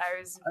series. I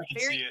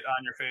could see it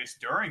on your face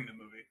during the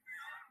movie.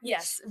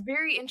 Yes,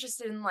 very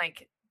interested in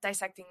like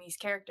dissecting these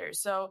characters.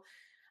 So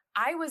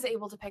I was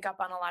able to pick up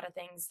on a lot of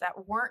things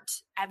that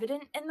weren't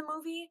evident in the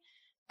movie,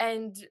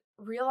 and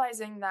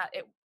realizing that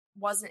it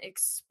wasn't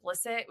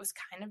explicit was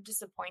kind of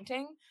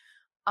disappointing.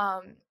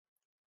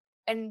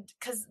 And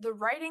because the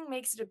writing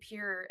makes it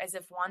appear as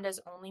if Wanda's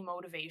only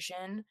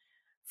motivation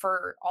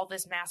for all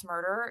this mass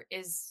murder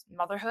is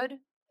motherhood,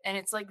 and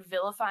it's like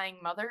vilifying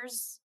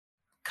mothers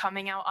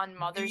coming out on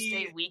Mother's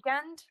Day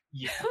weekend.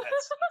 Yeah,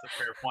 that's a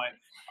fair point.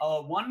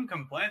 One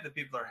complaint that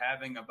people are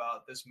having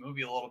about this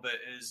movie a little bit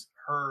is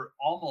her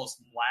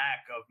almost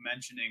lack of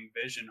mentioning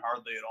Vision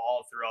hardly at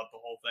all throughout the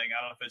whole thing.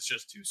 I don't know if it's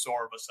just too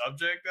sore of a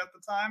subject at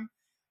the time,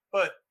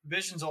 but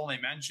Vision's only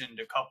mentioned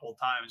a couple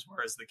times,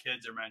 whereas the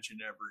kids are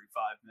mentioned every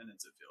 5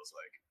 minutes, it feels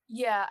like.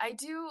 Yeah, I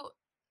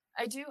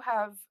do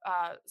have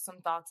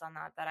some thoughts on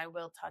that I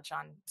will touch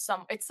on.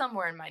 It's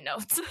somewhere in my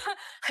notes.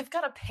 I've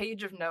got a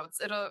page of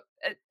notes.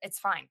 It's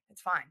fine.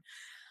 It's fine.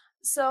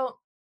 So,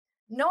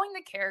 knowing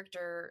the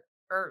character,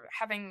 or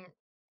having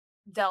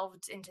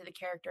delved into the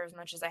character as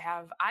much as I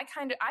have, I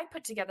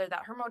put together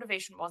that her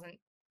motivation wasn't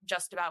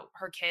just about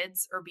her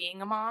kids or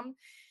being a mom.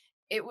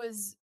 It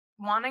was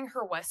wanting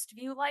her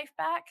Westview life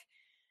back.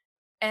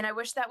 And I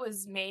wish that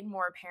was made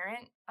more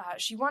apparent.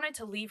 She wanted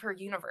to leave her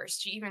universe.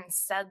 She even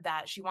said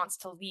that she wants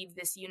to leave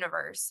this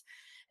universe.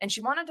 And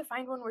she wanted to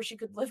find one where she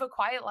could live a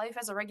quiet life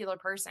as a regular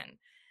person.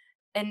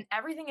 And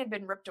everything had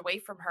been ripped away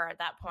from her at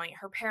that point.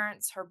 Her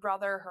parents, her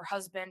brother, her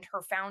husband,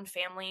 her found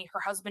family,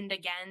 her husband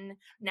again,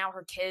 now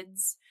her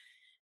kids.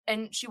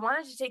 And she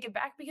wanted to take it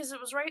back because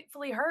it was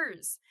rightfully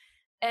hers.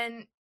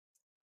 And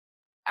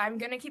I'm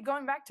going to keep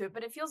going back to it,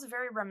 but it feels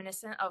very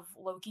reminiscent of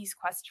Loki's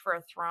quest for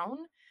a throne.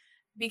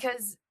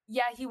 Because,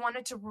 yeah, he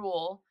wanted to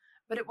rule,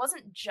 but it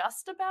wasn't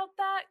just about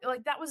that.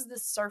 Like, that was the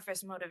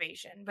surface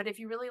motivation. But if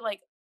you really, like,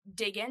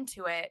 dig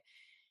into it,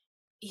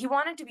 he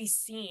wanted to be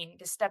seen,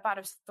 to step out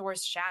of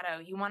Thor's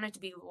shadow. He wanted to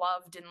be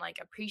loved and, like,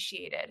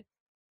 appreciated.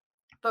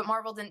 But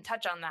Marvel didn't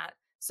touch on that.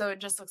 So it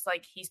just looks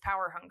like he's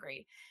power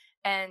hungry.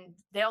 And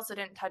they also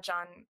didn't touch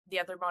on the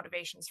other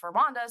motivations for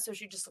Wanda, so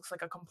she just looks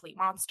like a complete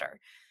monster.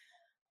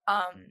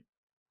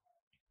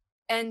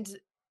 And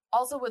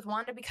also, with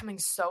Wanda becoming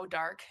so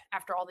dark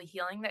after all the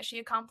healing that she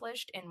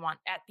accomplished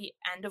at the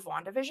end of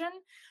WandaVision,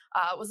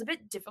 it was a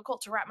bit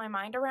difficult to wrap my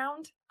mind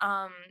around.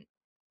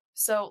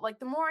 So, like,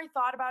 the more I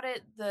thought about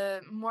it,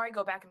 the more I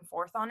go back and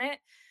forth on it,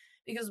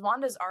 because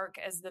Wanda's arc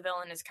as the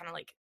villain is kind of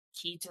like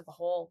key to the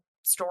whole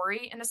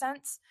story in a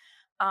sense.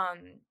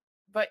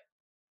 But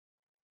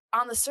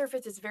on the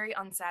surface, it's very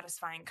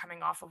unsatisfying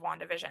coming off of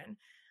WandaVision.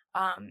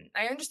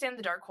 I understand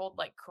the Darkhold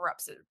like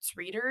corrupts its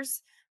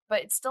readers,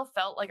 but it still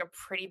felt like a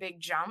pretty big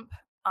jump.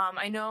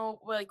 I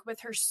know, like, with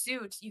her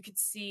suit, you could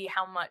see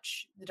how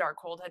much the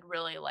Darkhold had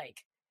really,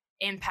 like,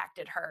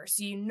 impacted her.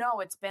 So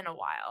it's been a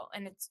while,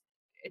 and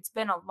it's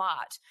been a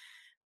lot.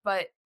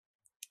 But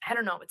I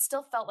don't know, it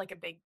still felt like a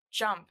big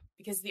jump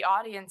because the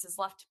audience is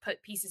left to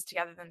put pieces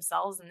together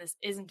themselves, and this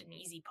isn't an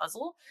easy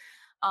puzzle.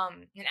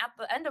 And at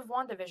the end of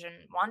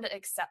WandaVision, Wanda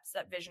accepts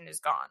that Vision is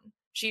gone.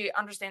 She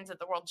understands that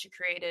the world she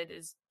created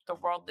is the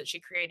world that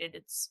she created.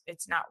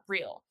 It's not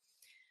real.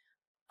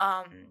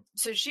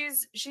 So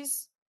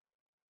she's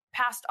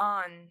passed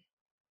on,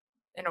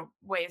 in a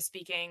way of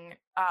speaking,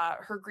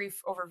 her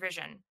grief over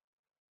Vision.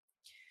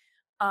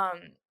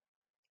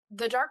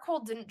 The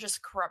Darkhold didn't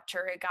just corrupt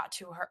her; it got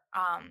to her.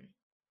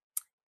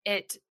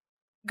 It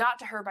got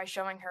to her by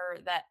showing her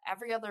that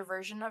every other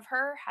version of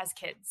her has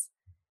kids,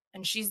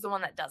 and she's the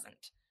one that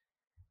doesn't.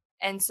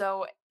 And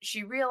so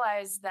she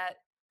realized that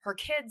her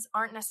kids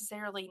aren't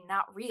necessarily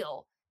not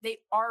real. They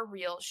are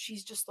real.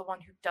 She's just the one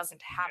who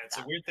doesn't have them. It's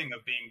a weird thing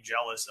of being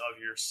jealous of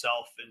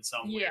yourself in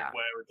some weird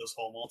way with this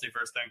whole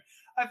multiverse thing.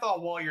 I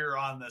thought while you're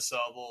on this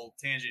little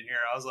tangent here,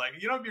 I was like,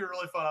 it'd be a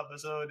really fun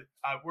episode.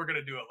 We're going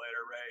to do it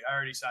later, Ray. I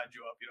already signed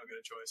you up. You don't get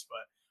a choice.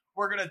 But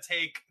we're going to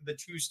take the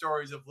two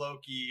stories of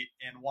Loki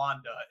and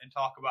Wanda and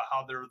talk about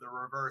how they're the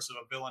reverse of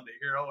a villain to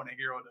hero and a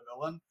hero to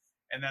villain.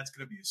 And that's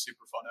going to be a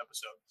super fun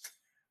episode.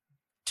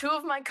 Two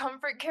of my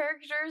comfort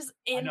characters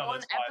in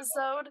one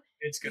episode.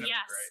 It's going to be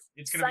great.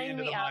 It's going to be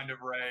Into the Mind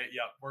of Ray.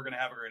 Yep, we're going to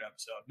have a great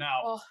episode.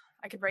 Now,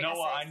 I could break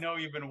Noah, I know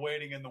you've been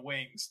waiting in the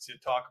wings to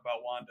talk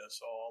about Wanda,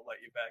 so I'll let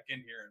you back in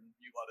here and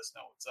you let us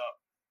know what's up.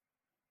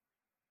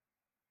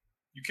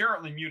 You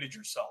currently muted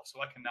yourself,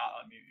 so I cannot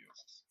unmute you.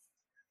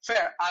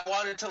 Fair. I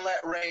wanted to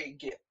let Ray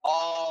get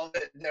all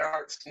their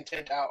heart's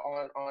content out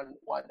on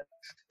Wanda.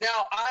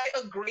 Now, I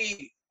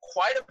agree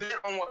quite a bit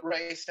on what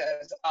Ray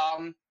says.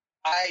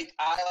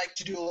 I like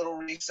to do a little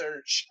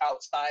research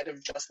outside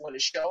of just what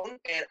is shown,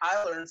 and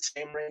I learned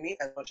Sam Raimi,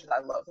 as much as I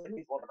love him,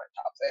 he's one of my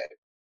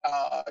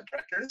top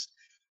directors,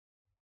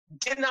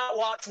 did not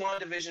watch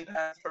WandaVision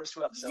past the first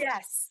 2 episodes.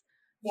 Yes.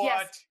 What?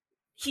 Yes.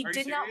 He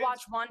did not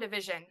watch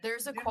WandaVision.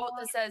 There's a quote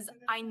that says,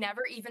 "I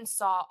never even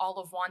saw all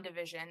of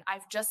WandaVision.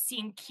 I've just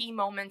seen key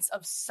moments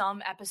of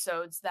some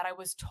episodes that I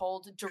was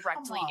told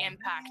directly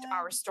impact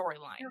our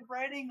storyline." You're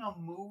writing a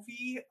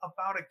movie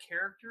about a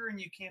character and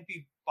you can't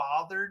be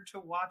bothered to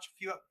watch a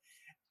few.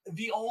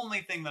 The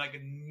only thing that I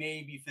could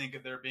maybe think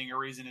of there being a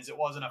reason is it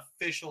wasn't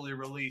officially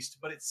released,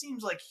 but it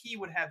seems like he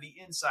would have the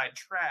inside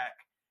track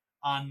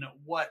on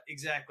what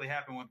exactly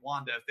happened with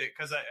Wanda.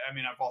 Because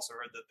I've also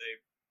heard that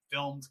they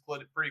filmed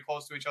pretty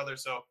close to each other,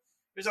 so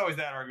there's always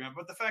that argument.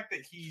 But the fact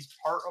that he's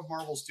part of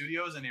Marvel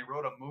Studios and he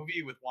wrote a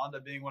movie with Wanda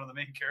being one of the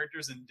main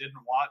characters and didn't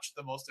watch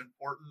the most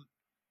important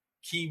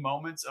key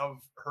moments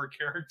of her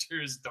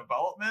character's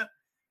development,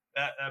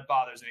 that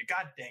bothers me.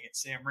 God dang it,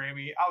 Sam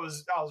Raimi. I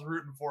was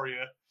rooting for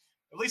you.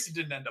 At least it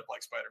didn't end up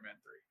like Spider-Man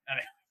 3.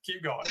 Anyway,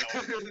 keep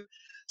going.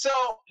 So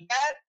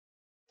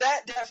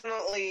that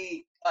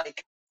definitely,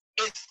 like,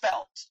 it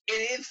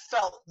is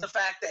felt the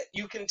fact that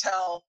you can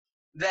tell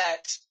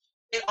that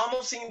it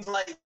almost seems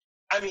like,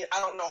 I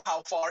don't know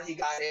how far he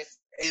got,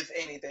 if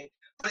anything,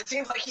 but it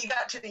seems like he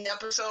got to the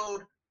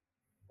episode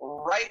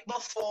right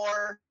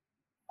before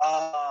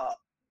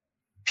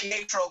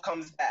Pietro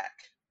comes back,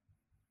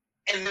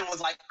 and then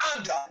was like,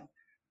 I'm done.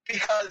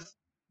 Because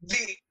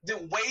the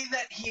way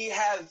that he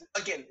has,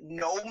 again,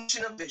 no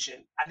mention of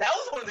Vision, that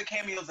was one of the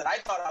cameos that I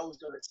thought I was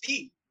going to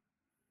see.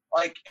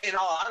 Like, in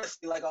all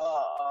honesty, like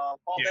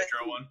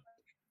Pietro one,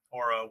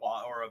 or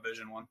a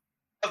Vision one.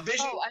 A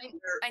Vision. Oh,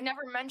 I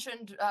never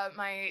mentioned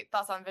my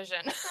thoughts on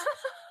Vision.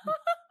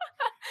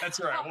 That's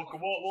all right.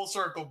 We'll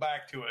circle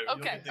back to it. Okay. You'll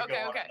get to go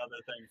on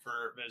another thing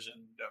for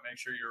Vision. Make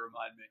sure you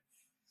remind me.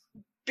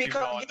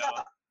 Because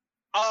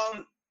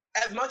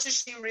as much as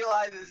she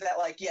realizes that,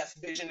 like, yes,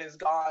 Vision is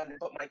gone,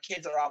 but my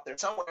kids are out there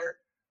somewhere.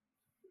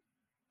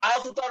 I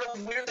also thought it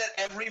was weird that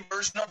every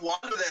version of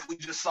Wanda that we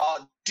just saw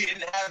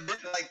didn't have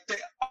Vision. Like,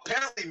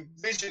 apparently,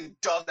 Vision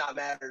does not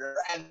matter to her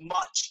as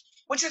much.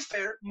 Which is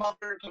fair,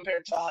 mother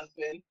compared to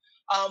husband.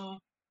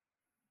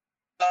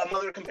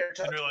 Mother compared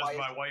to I realized wife.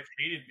 My wife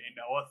hated me,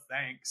 Noah.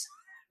 Thanks.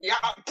 Yeah,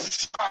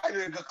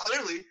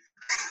 clearly.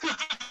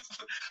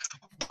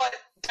 But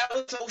that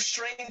was so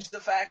strange, the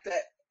fact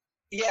that,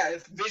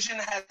 if Vision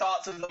had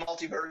thoughts of the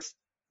multiverse,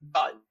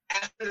 done.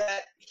 After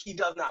that, he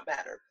does not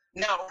matter.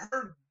 Now,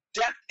 her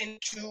depth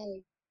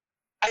into,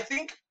 I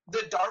think,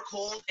 the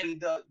Darkhold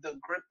and the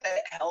grip that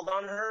it held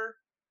on her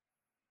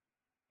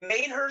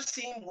made her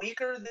seem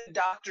weaker than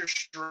Doctor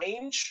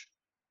Strange.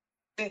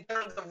 In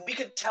terms of, we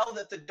could tell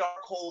that the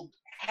Darkhold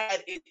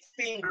had its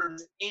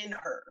fingers in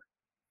her.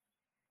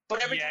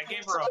 But every time I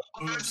gave her a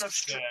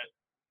boost that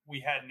we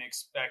hadn't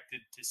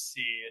expected to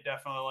see. It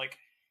definitely, like,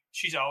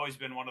 she's always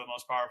been one of the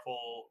most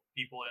powerful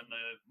people in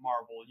the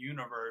Marvel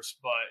universe,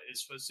 but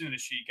as soon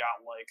as she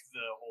got, like,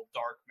 the whole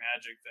dark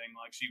magic thing,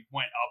 like, she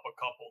went up a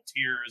couple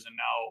tiers, and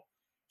now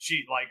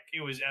she, like,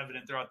 it was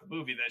evident throughout the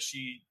movie that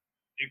she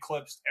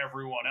eclipsed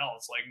everyone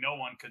else. Like, no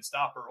one could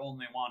stop her.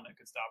 Only Wanda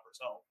could stop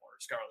herself, or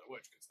Scarlet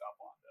Witch could stop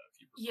Wanda.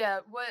 Yeah,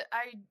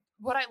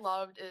 what I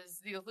loved is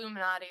the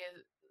Illuminati.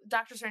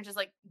 Doctor Strange is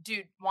like,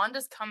 dude,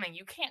 Wanda's coming.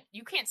 You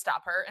can't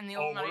stop her. And the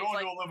We're Illuminati's going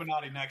like, to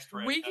Illuminati next,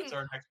 Ray. That's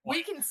our next point.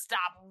 We can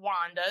stop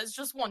Wanda. It's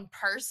just one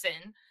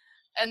person.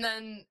 And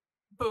then,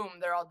 boom,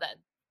 they're all dead.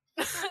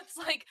 It's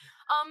like,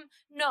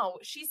 no,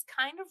 she's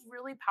kind of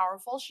really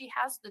powerful. She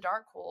has the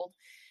Darkhold.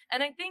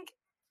 And I think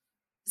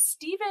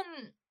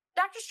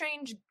Doctor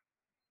Strange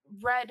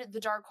read the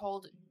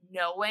Darkhold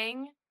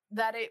knowing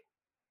that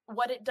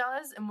what it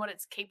does and what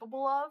it's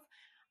capable of.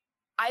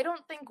 I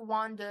don't think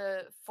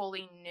Wanda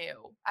fully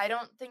knew. I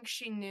don't think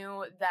she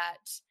knew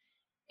that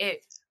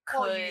it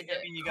could.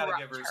 You got to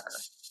give her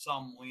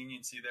some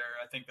leniency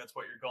there. I think that's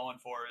what you're going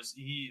for. Is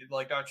he,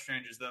 like, Doctor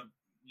Strange is the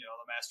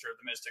master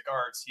of the mystic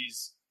arts.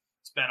 He's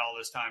spent all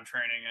this time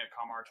training at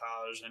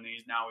Kamar-Taj, and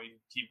he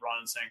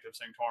runs Sanctum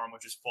Sanctorum,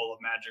 which is full of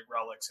magic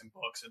relics and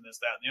books and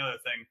this, that, and the other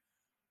thing.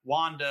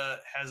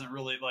 Wanda hasn't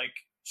really, like,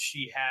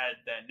 she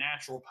had that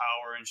natural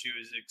power, and she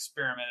was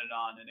experimented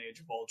on in Age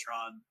of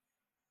Ultron.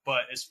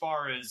 But as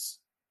far as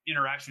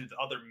interaction with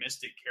other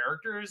mystic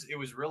characters, it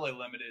was really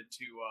limited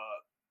to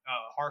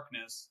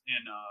Harkness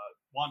in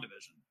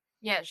WandaVision.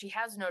 Yeah, she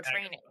has no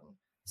training,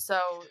 so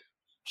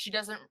she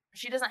doesn't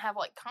have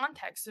like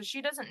context, so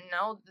she doesn't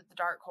know that the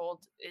Darkhold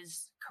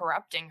is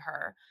corrupting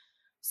her.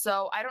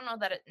 So I don't know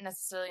that it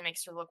necessarily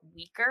makes her look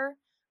weaker,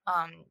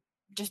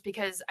 just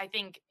because I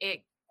think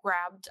it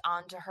grabbed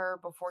onto her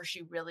before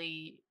she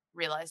really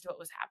realized what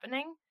was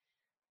happening,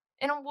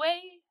 in a way.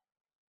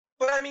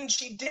 But I mean,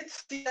 she did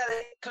see that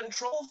it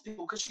controls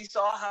people because she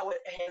saw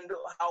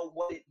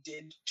what it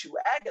did to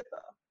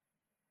Agatha.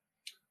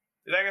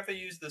 Did Agatha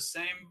use the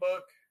same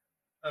book?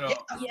 I don't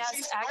know.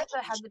 Yes,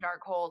 Agatha had the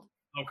Darkhold.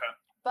 Okay.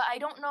 But I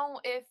don't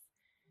know if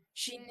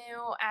she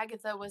knew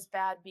Agatha was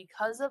bad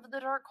because of the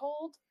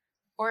Darkhold,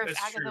 or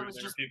if Agatha was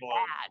just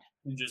bad.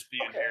 Can just be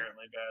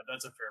inherently bad.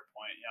 That's a fair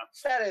point.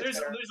 Yeah.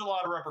 There's a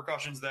lot of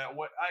repercussions that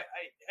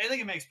I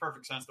think it makes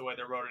perfect sense the way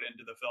they wrote it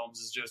into the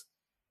films is just.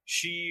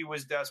 She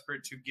was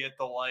desperate to get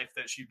the life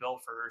that she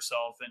built for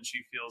herself, and she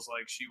feels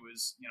like she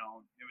was,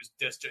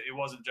 it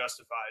wasn't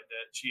justified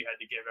that she had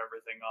to give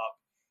everything up,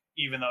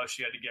 even though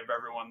she had to give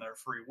everyone their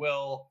free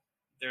will.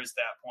 There's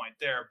that point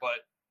there,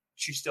 but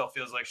she still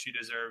feels like she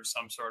deserves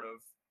some sort of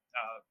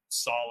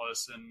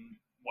solace in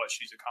what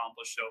she's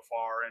accomplished so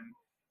far, and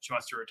she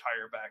wants to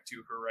retire back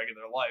to her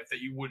regular life.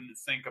 That you wouldn't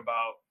think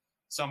about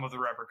some of the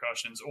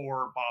repercussions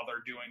or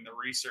bother doing the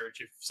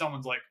research if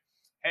someone's like,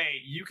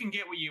 hey, you can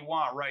get what you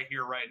want right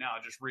here, right now.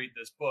 Just read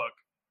this book.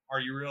 Are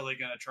you really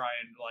going to try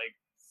and like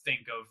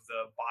think of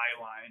the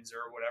bylines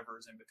or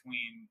whatever's in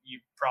between?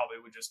 You probably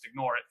would just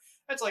ignore it.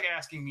 That's like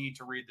asking me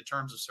to read the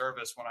terms of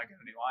service when I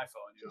get a new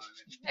iPhone. You know what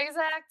I mean?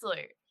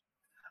 Exactly.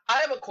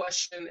 I have a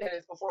question, and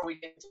it's before we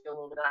get into the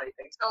Illuminati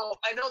thing. So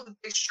I know that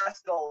they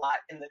stressed it a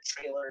lot in the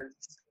trailers.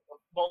 The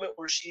moment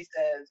where she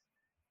says,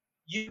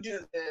 you do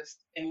this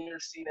and you're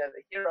seen as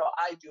a hero,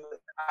 I do it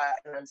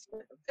and I'm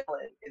seen as a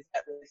villain. Is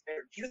that really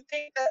fair? Do you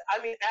think that,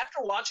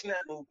 after watching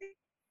that movie,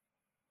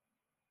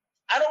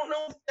 I don't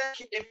know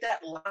if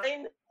that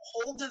line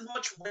holds as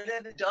much weight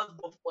as it does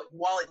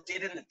while it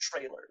did in the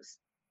trailers.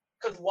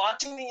 Because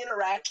watching the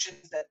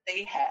interactions that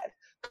they had,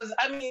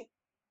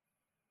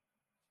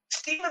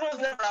 Steven was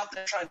never out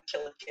there trying to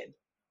kill a kid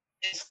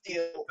and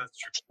steal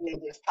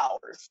his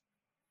powers.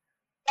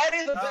 That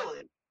is a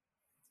villain.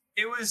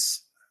 It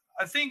was...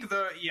 I think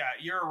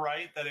you're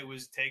right that it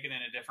was taken in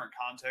a different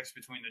context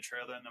between the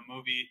trailer and the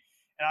movie.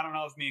 And I don't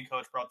know if me and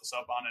Coach brought this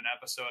up on an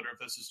episode or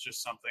if this is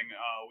just something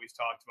we've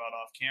talked about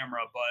off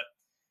camera, but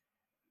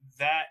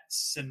that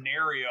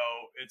scenario,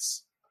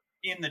 it's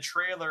in the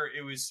trailer.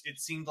 It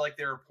seemed like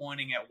they were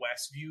pointing at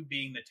Westview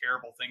being the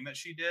terrible thing that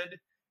she did.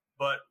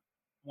 But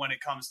when it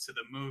comes to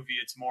the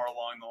movie, it's more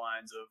along the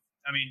lines of,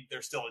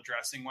 they're still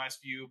addressing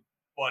Westview,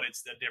 but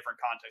it's a different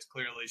context.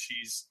 Clearly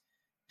she's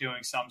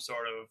doing some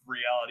sort of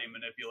reality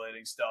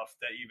manipulating stuff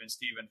that even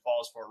Steven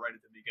falls for right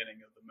at the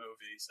beginning of the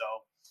movie. So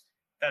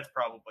that's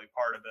probably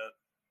part of it.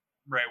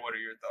 Ray, what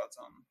are your thoughts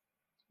on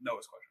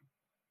Noah's question?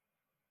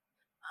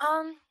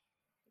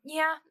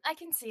 Yeah, I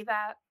can see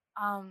that.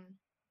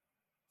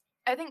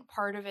 I think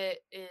part of it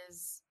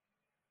is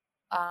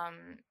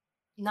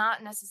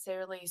not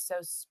necessarily so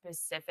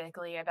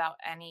specifically about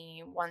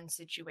any one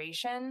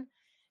situation.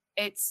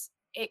 It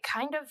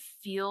kind of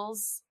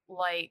feels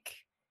like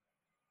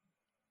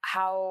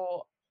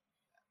how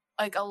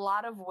like a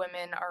lot of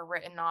women are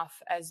written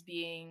off as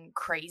being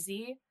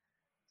crazy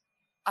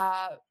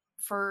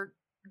for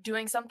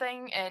doing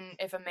something, and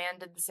if a man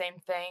did the same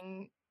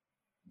thing,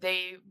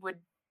 they would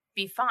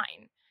be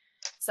fine.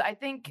 So I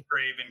think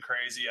brave and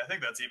crazy. I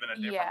think that's even a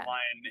different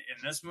line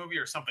in this movie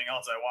or something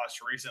else I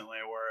watched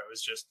recently where it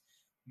was just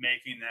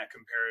making that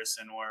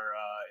comparison where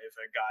if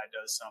a guy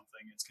does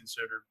something, it's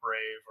considered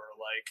brave or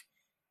like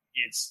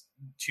it's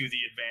to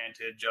the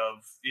advantage of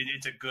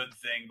it's a good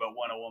thing, but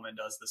when a woman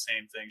does the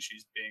same thing,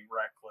 she's being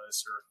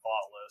reckless or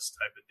thoughtless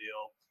type of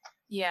deal.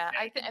 Yeah,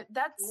 I think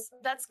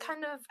that's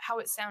kind of how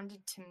it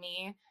sounded to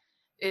me.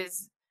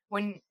 is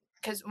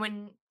because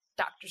when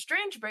Doctor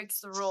Strange breaks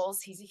the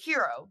rules, he's a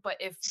hero, but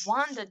if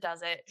Wanda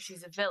does it,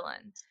 she's a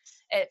villain.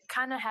 It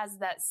kind of has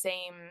that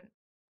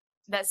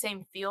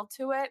same feel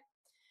to it,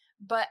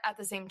 but at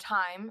the same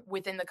time,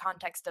 within the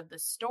context of the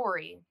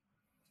story,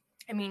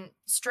 I mean,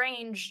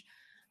 Strange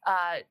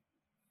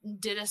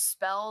did a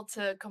spell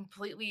to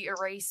completely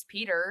erase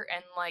Peter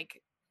and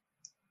like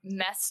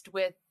messed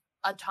with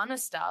a ton of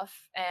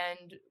stuff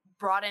and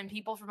brought in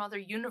people from other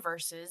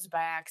universes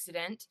by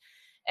accident,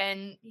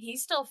 and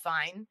he's still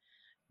fine.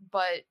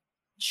 But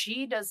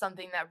she does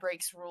something that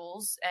breaks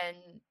rules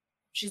and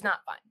she's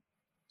not fine.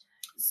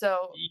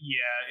 So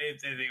yeah, I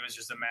think it was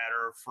just a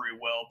matter of free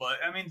will.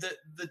 But I mean,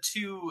 the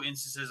two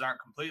instances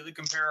aren't completely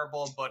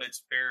comparable, but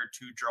it's fair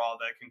to draw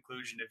that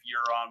conclusion if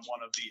you're on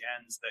one of the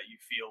ends that you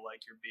feel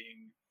like you're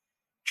being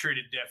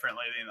treated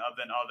differently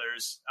than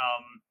others.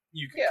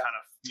 You can kind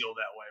of feel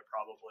that way,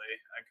 probably.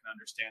 I can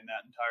understand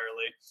that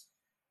entirely.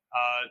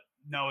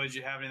 Noah, did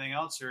you have anything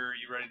else, or are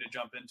you ready to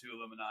jump into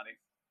Illuminati?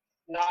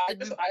 No, I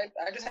just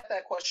had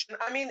that question.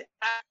 I mean,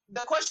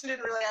 the question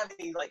didn't really have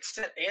any like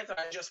set answer.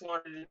 I just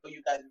wanted to know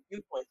you guys'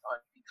 viewpoints on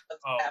it because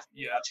after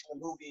watching the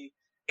movie,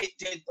 it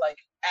did like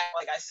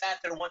I sat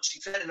there once she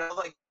said it, and I was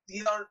like,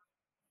 these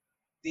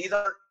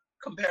aren't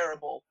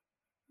comparable,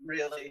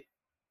 really.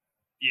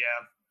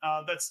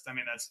 Yeah, that's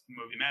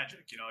movie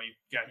magic. You know,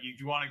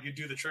 you want to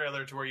do the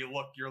trailer to where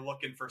you're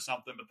looking for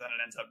something, but then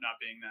it ends up not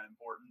being that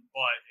important.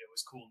 But it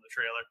was cool in the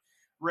trailer.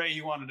 Ray,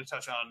 you wanted to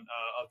touch on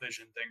a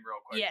Vision thing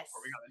real quick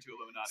before we got into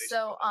Illuminati.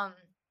 So,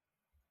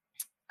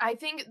 I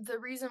think the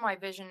reason why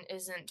Vision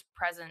isn't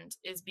present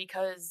is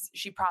because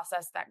she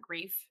processed that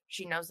grief.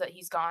 She knows that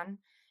he's gone,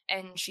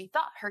 and she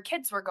thought her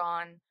kids were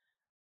gone.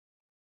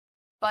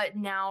 But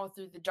now,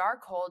 through the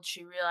Darkhold,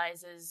 she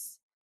realizes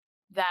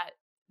that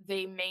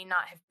they may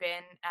not have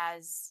been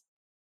as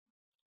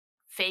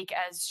fake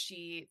as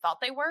she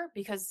thought they were,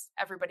 because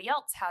every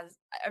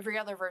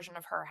other version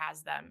of her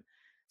has them.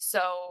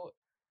 So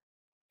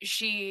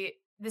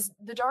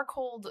the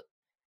Darkhold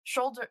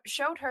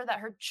showed her that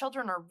her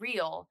children are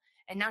real,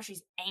 and now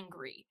she's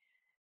angry.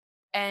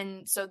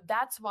 And so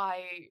that's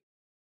why,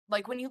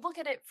 like, when you look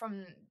at it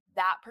from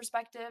that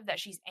perspective, that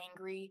she's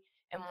angry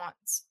and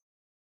wants,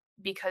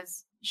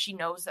 because she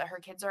knows that her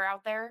kids are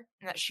out there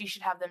and that she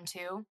should have them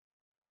too.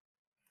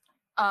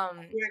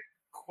 Quick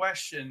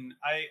question.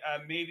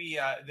 Maybe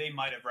they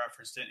might have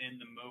referenced it in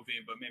the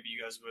movie, but maybe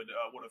you guys would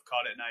have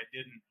caught it and I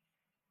didn't.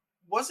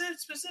 Was it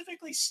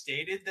specifically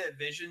stated that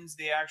Vision's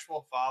the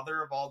actual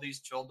father of all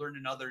these children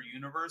in other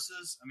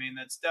universes? I mean,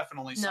 that's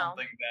definitely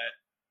something that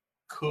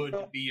could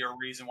be a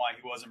reason why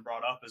he wasn't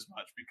brought up as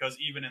much, because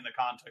even in the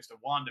context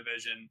of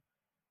WandaVision,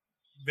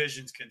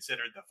 Vision's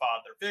considered the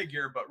father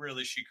figure, but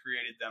really she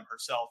created them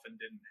herself and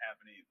didn't have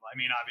any. I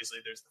mean, obviously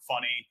there's the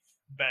funny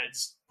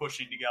beds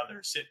pushing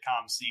together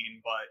sitcom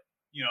scene, but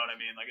you know what I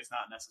mean? Like, it's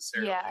not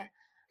necessarily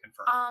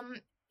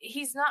confirmed.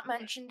 He's not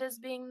mentioned as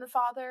being the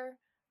father.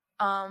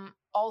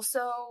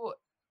 Also,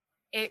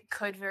 it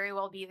could very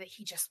well be that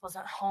he just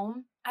wasn't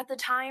home at the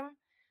time.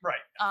 Right.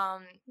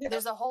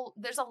 There's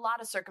a lot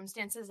of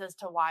circumstances as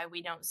to why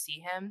we don't see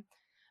him,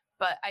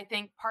 but I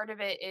think part of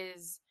it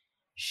is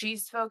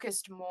she's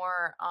focused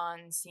more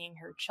on seeing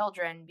her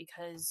children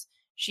because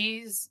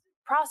she's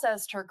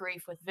processed her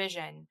grief with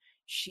Vision.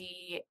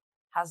 She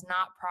has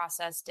not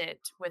processed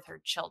it with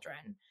her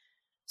children.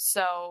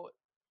 So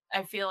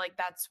I feel like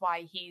that's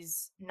why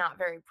he's not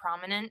very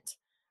prominent,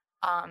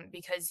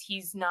 because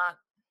he's not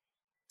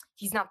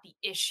the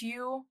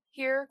issue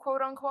here,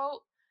 quote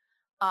unquote.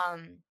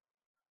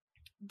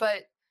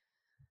 But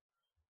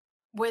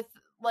with,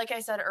 like I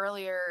said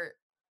earlier,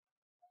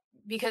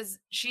 because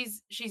she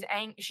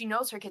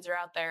knows her kids are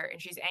out there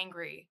and she's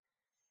angry.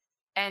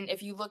 And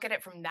if you look at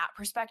it from that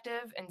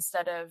perspective,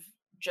 instead of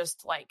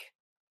just like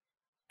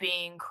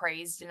being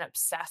crazed and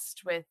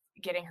obsessed with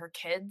getting her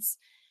kids,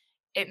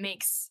 it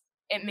makes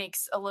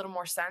a little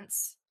more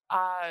sense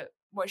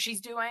what she's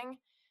doing,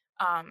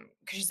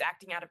 because she's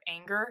acting out of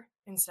anger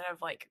instead of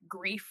like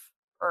grief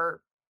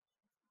or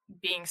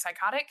being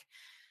psychotic.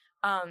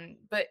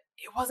 But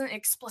it wasn't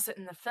explicit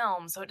in the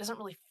film, so it doesn't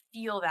really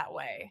feel that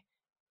way.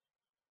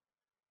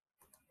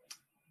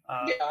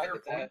 I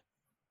get that.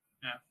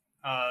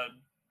 Yeah.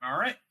 All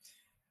right.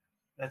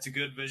 That's a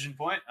good Vision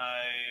point.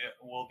 I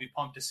will be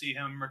pumped to see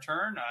him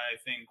return. I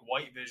think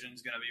White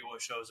Vision's going to be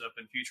what shows up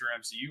in future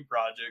MCU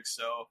projects.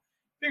 So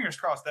fingers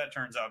crossed that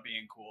turns out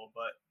being cool.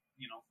 But,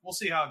 you know, we'll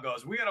see how it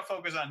goes. We got to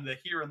focus on the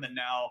here and the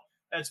now.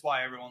 That's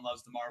why everyone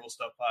loves the Marvel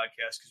Stuff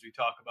podcast, because we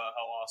talk about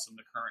how awesome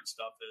the current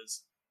stuff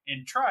is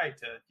and try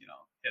to, you know,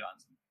 hit on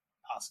some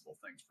possible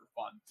things for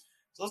fun.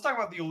 So let's talk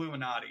about the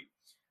Illuminati.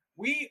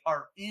 We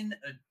are in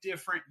a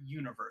different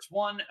universe.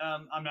 One,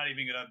 I'm not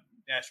even going to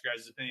ask you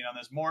guys' opinion on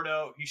this.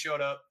 Mordo, he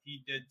showed up.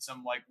 He did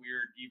some like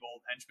weird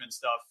evil henchman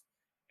stuff,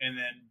 and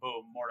then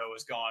boom, Mordo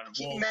is gone.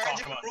 He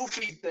magic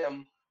roofied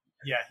them.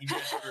 Yeah, he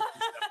magic roofied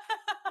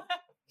them.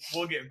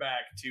 We'll get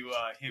back to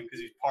him because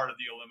he's part of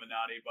the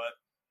Illuminati.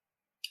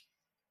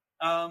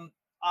 But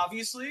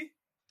obviously,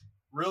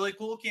 Really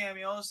cool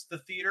cameos. The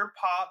theater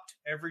popped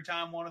every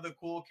time one of the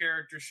cool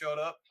characters showed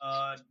up.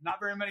 Not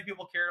very many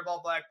people cared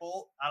about Black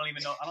Bolt. I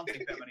don't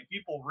think that many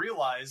people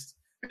realized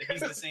that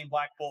he's the same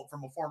Black Bolt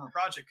from a former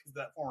project, because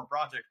that former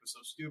project was so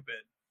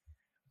stupid.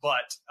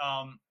 But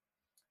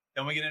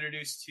then we get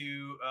introduced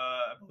to,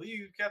 I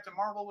believe Captain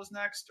Marvel was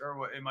next,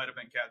 or it might have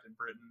been Captain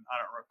Britain. I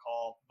don't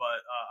recall.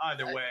 But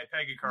either way,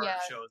 Peggy Carter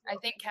shows up. I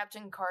think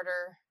Captain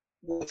Carter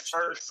was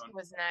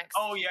next.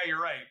 Oh, yeah,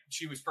 you're right.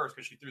 She was first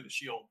because she threw the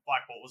shield.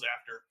 Black Bolt was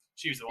after.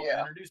 She was the one that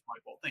introduced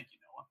Black Bolt. Thank you,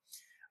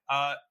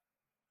 Noah.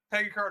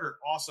 Peggy Carter,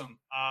 awesome.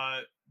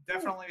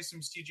 Definitely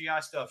some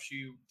CGI stuff.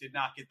 She did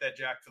not get that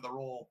jack for the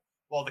role.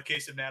 Well, the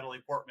case of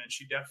Natalie Portman,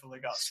 she definitely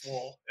got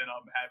swole, and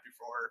I'm happy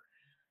for her.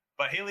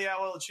 But Haley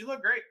Atwell, she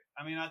looked great.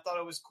 I mean, I thought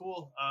it was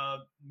cool.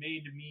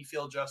 Made me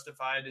feel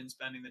justified in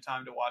spending the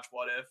time to watch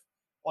What If.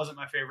 Wasn't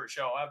my favorite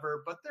show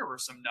ever, but there were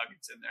some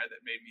nuggets in there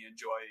that made me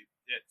enjoy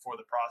it for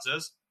the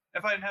process.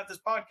 If I didn't have this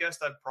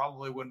podcast, I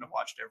probably wouldn't have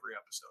watched every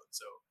episode.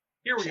 So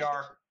here we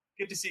are.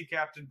 Get to see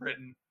Captain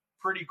Britain.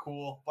 Pretty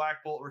cool.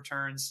 Black Bolt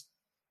returns.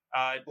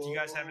 Do you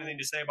guys have anything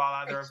to say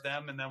about either of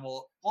them? And then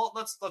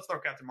let's throw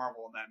Captain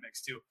Marvel in that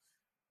mix too.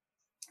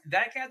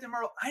 That Captain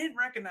Marvel, I didn't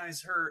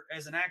recognize her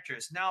as an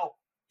actress. Now,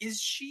 is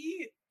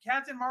she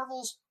Captain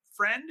Marvel's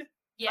friend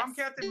from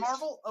Captain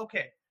Marvel?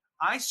 Okay.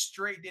 I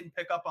straight didn't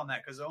pick up on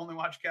that because I only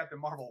watched Captain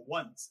Marvel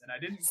once, and I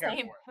didn't care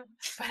for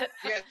it.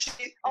 But,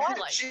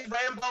 she's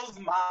Rambo's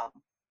mom.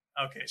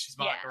 Okay, she's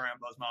Monica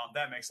Rambo's mom.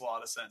 That makes a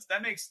lot of sense.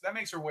 That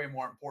makes her way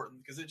more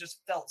important because it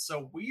just felt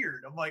so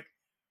weird. I'm like,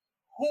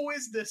 who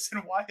is this,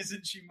 and why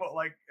isn't she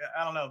like?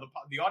 I don't know.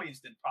 The audience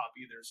didn't pop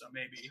either, so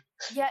maybe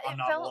I'm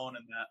not alone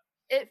in that.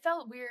 It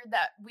felt weird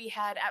that we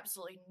had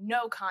absolutely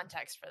no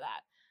context for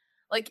that.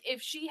 Like,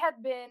 if she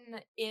had been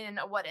in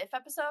a What If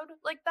episode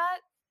like that,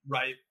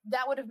 right,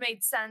 that would have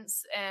made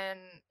sense and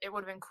it would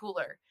have been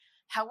cooler.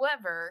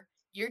 However,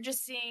 you're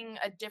just seeing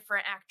a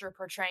different actor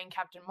portraying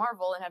Captain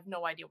Marvel and have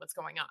no idea what's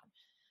going on.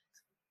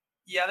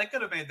 Yeah, they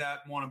could have made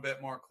that one a bit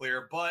more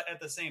clear, but at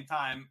the same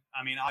time,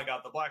 I mean, I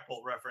got the Black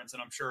Bolt reference,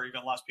 and I'm sure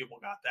even less people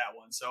got that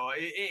one. So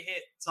it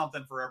hit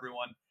something for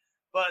everyone.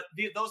 But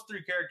those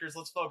three characters,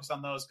 let's focus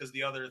on those because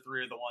the other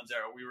three are the ones that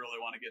we really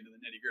want to get into the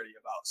nitty-gritty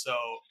about. So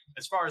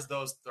as far as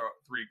those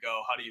three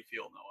go, how do you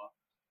feel,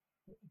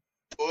 Noah?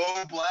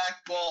 Oh,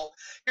 Black Bolt.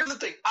 Here's the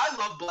thing. I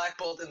love Black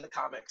Bolt in the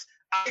comics.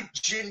 I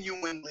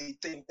genuinely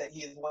think that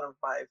he is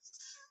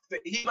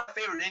he's my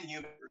favorite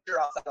Inhuman for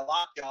sure, outside of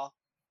Lockjaw,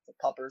 the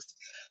puppers.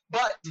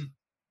 But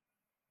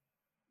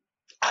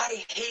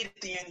I hated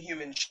the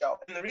Inhuman show.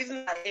 And the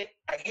reason I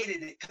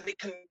hated it because it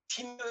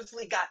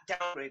continuously got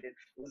downgraded. It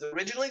was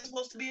originally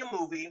supposed to be a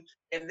movie,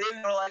 and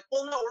then they're like,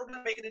 well, no, we're going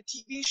to make it a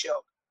TV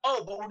show.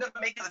 Oh, but we're going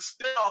to make it a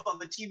spin-off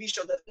of a TV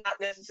show that's not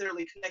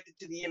necessarily connected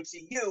to the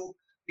MCU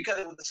because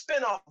it was a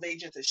spin-off of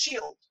Agents of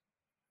S.H.I.E.L.D.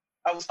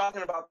 I was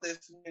talking about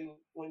this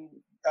when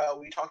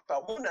we talked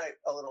about Moon Knight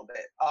a little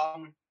bit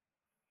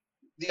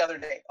the other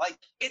day. Like,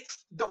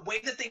 it's the way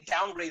that they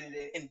downgraded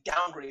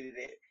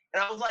it.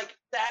 And I was like,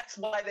 that's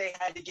why they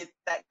had to get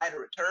that guy to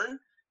return.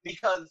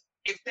 Because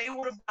if they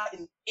would have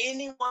gotten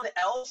anyone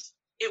else,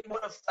 it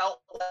would have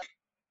felt like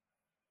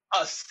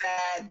a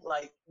sad,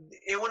 like,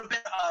 it would have been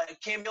a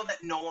cameo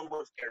that no one would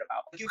have cared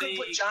about. Like, you could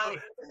put Johnny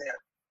in there.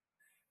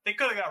 They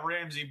could have got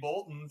Ramsay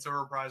Bolton to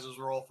reprise his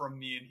role from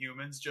the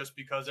Inhumans just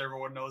because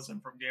everyone knows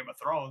him from Game of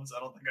Thrones. I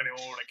don't think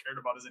anyone would have cared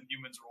about his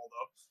Inhumans role,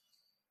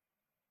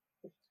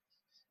 though.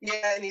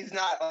 Yeah, and he's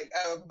not, like,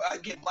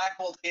 again, Black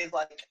Bolt is,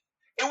 like,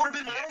 it would have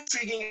been more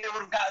intriguing if they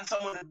would have gotten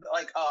someone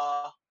like,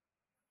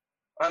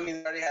 I mean,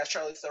 it already has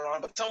Charlize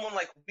Theron, but someone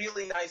like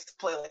really nice to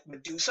play like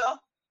Medusa.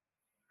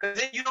 Because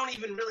then you don't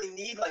even really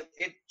need like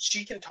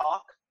she can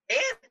talk.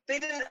 And they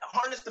didn't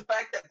harness the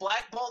fact that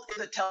Black Bolt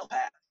is a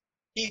telepath.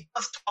 He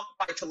does talk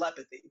by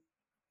telepathy.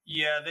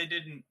 Yeah, they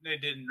didn't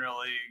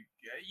really.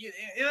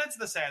 Yeah, that's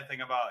the sad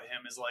thing about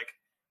him is like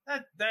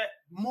that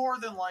more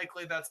than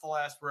likely that's the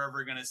last we're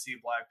ever going to see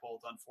Black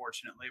Bolt.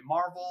 Unfortunately,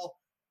 Marvel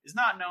is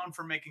not known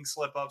for making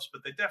slip-ups,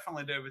 but they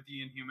definitely did with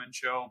the Inhuman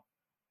show.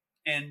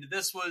 And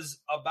this was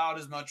about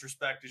as much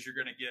respect as you're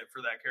going to get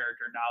for that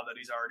character now that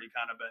he's already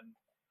kind of been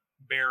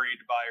buried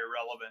by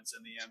irrelevance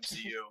in the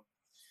MCU.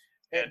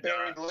 And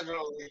buried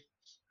literally.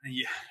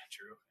 Yeah,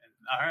 true. And,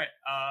 all right.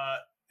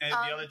 And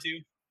the other two?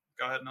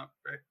 Go ahead, no,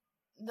 Ray.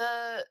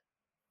 The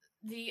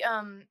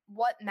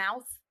what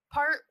mouth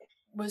part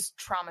was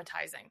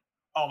traumatizing.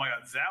 Oh my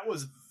god, that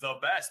was the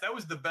best. That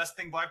was the best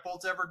thing Black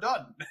Bolt's ever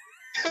done.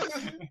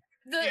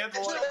 He had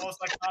the most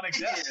iconic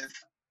death.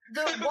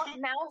 The what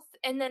mouth,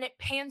 and then it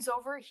pans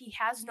over. He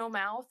has no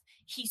mouth.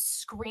 He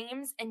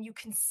screams, and you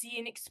can see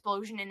an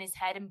explosion in his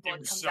head, and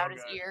blood comes out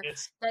his ear.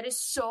 That is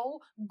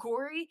so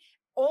gory.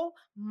 Oh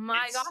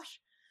my gosh.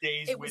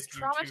 It was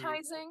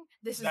traumatizing.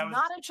 This is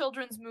not a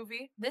children's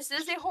movie. This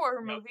is a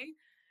horror movie.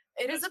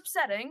 It is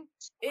upsetting.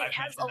 It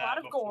has a lot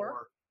of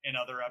gore. In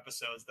other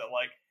episodes that,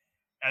 like,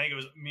 I think it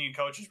was me and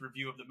Coach's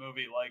review of the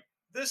movie, like,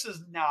 this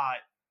is not,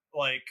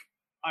 like,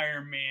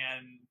 Iron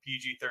Man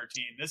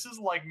PG-13. This is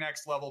like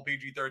next level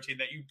PG-13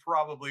 that you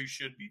probably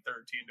should be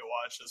 13 to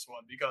watch this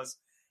one, because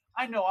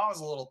I know I was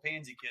a little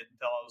pansy kid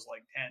until I was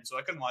like 10, so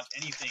I couldn't watch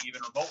anything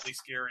even remotely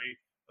scary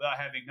without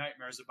having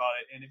nightmares about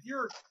it. And if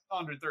you're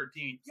under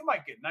 13, you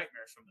might get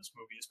nightmares from this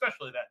movie,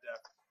 especially that death.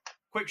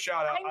 Quick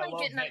shout out! I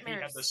love that he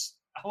had this.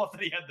 I love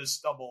that he had this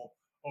stubble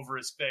over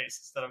his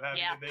face instead of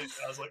having it.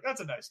 I was like,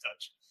 that's a nice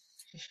touch.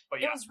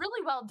 But it was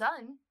really well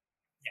done.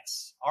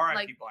 Yes. All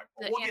right, people.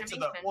 We'll get to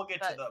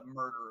the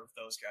murder of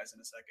those guys in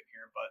a second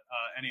here. But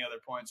any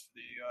other points for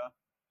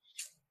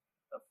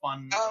the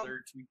fun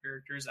other two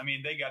characters? I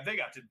mean, they got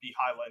to be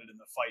highlighted in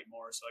the fight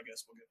more, so I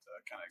guess we'll get to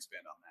kind of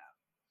expand on that.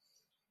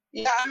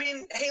 Yeah, I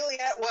mean,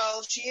 Haley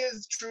Atwell, she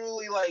is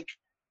truly like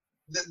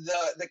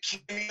the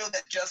cameo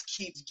that just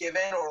keeps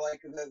giving, or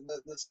like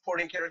the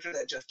supporting character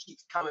that just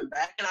keeps coming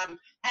back, and I'm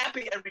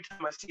happy every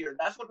time I see her.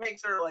 That's what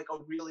makes her like a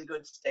really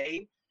good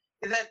stay.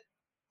 Is that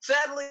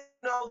sadly,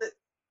 that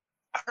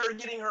her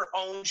getting her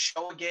own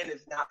show again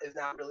is not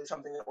really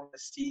something that we're going to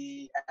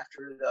see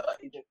after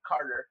the Agent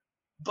Carter.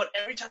 But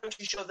every time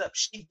she shows up,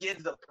 she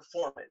gives a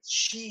performance.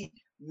 She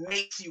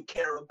makes you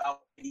care about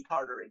Agent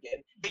Carter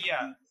again.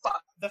 Yeah,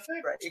 the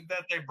fact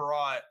that they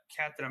brought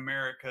Captain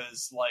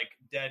America's like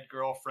dead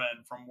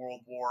girlfriend from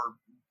World War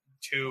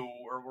II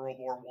or World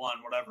War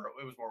I, whatever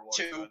it was, World War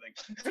II,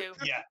 I think.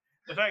 Yeah,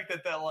 the fact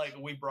that like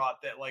we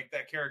brought that, like,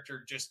 that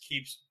character just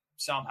keeps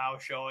somehow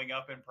showing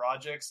up in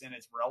projects and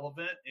it's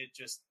relevant.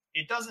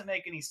 It doesn't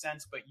make any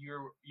sense, but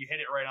you hit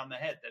it right on the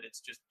head that it's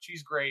just,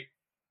 she's great.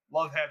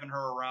 Love having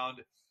her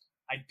around.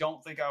 I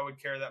don't think I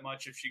would care that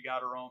much if she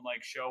got her own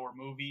like show or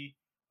movie,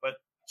 but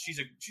she's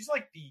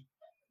like the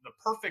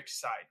perfect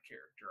side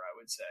character, I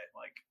would say.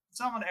 Like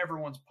someone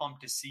everyone's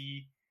pumped to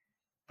see,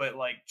 but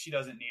like she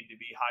doesn't need to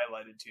be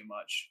highlighted too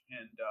much.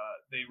 And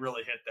they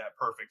really hit that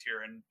perfect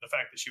here. And the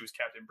fact that she was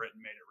Captain Britain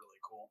made it really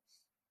cool.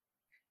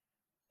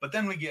 But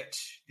then we get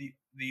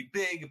the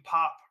big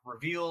pop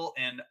reveal,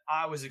 and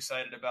I was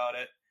excited about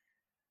it.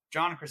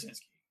 John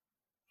Krasinski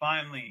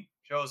finally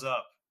shows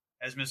up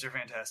as Mr.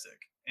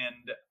 Fantastic.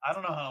 And I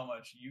don't know how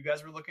much you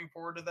guys were looking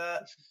forward to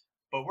that,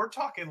 but we're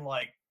talking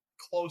like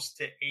close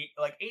to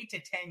 8 to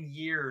 10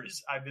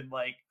 years I've been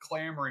like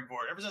clamoring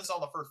for it. Ever since I saw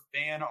the first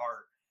fan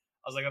art,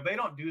 I was like, if they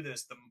don't do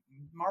this, the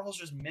Marvel's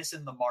just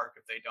missing the mark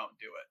if they don't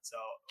do it. So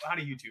how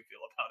do you two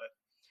feel about it?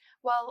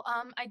 Well,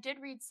 I did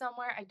read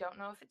somewhere, I don't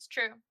know if it's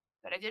true,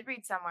 but I did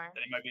read somewhere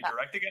that he might be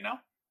direct again now?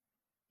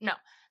 No,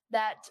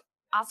 that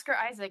Oscar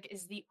Isaac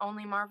is the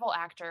only Marvel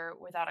actor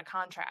without a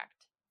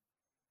contract.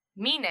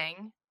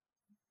 Meaning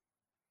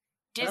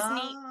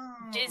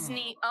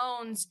Disney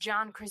owns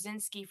John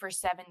Krasinski for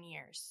 7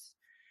 years.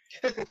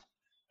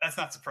 That's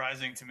not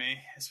surprising to me,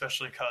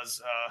 especially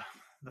because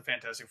the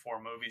Fantastic Four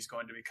movie is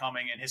going to be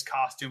coming, and his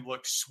costume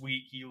looked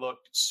sweet. He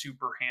looked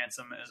super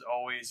handsome as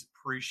always.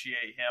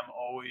 Appreciate him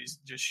always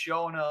just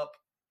showing up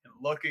and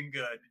looking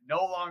good. No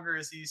longer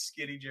is he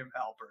skinny Jim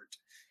Halpert.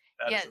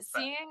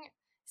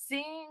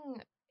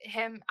 Seeing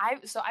him.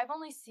 I've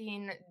only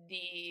seen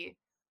the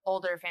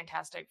older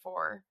Fantastic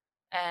Four.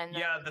 And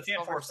yeah, the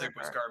Fantastic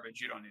was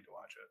garbage. You don't need to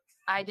watch it.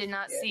 I did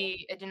not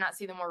see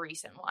the more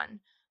recent one.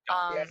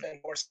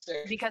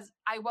 Because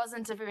I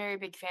wasn't a very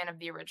big fan of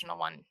the original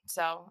one,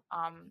 so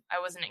I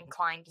wasn't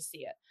inclined to see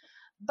it.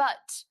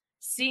 But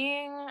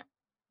seeing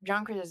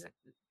John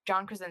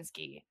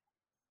Krasinski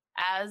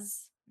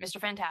as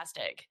Mr.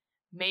 Fantastic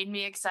made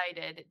me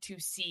excited to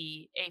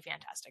see a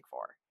Fantastic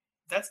Four.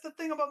 That's the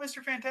thing about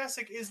Mr.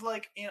 Fantastic is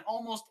like in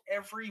almost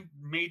every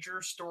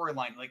major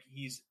storyline, like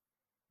he's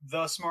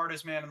the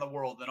smartest man in the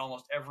world in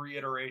almost every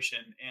iteration.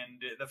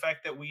 And the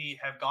fact that we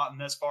have gotten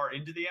this far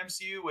into the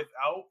MCU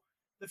without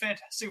the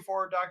Fantastic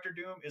Four or Doctor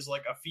Doom is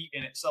like a feat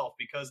in itself,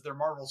 because they're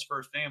Marvel's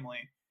first family.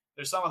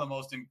 They're some of the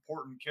most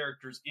important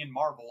characters in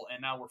Marvel,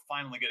 and now we're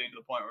finally getting to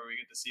the point where we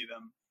get to see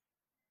them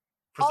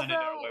presented in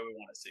a way we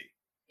want to see.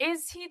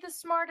 Is he the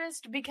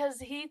smartest?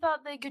 Because he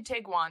thought they could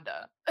take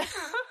Wanda.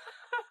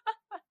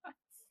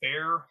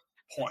 Fair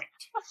point.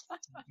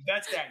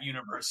 That's that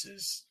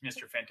universe's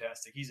Mr.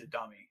 Fantastic. He's a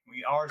dummy.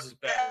 Ours is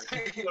better.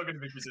 Look at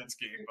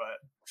Krasinski, but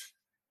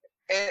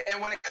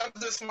and when it comes to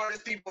the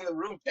smartest people in the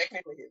room,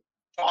 technically his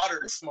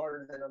daughter is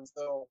smarter than him.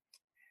 So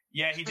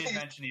yeah, he did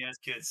mention he has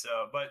kids,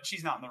 so but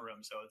she's not in the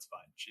room, so it's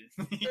fine.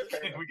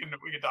 we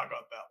can talk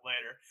about that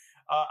later.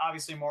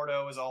 Obviously,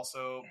 Mordo is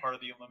also part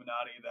of the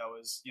Illuminati. That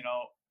was,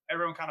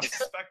 everyone kind of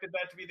suspected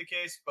that to be the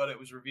case, but it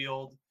was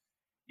revealed.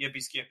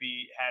 Yippee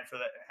skippy, happy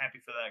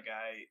for that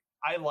guy.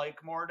 I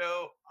like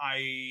Mordo.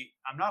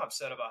 I'm not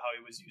upset about how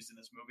he was used in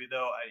this movie,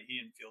 though. He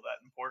didn't feel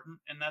that important,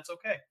 and that's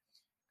okay,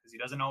 because he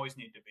doesn't always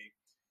need to be.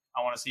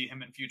 I want to see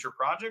him in future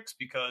projects,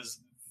 because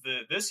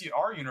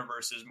our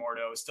universe's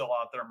Mordo is still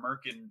out there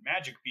murking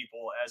magic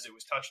people, as it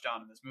was touched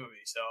on in this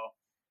movie. So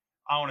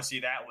I want to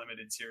see that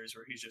limited series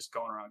where he's just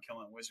going around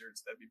killing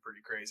wizards. That'd be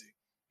pretty crazy.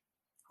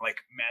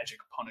 Like Magic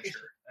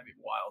Punisher. That'd be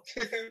wild.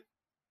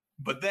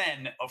 But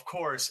then, of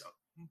course,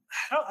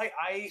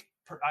 I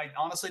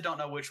honestly don't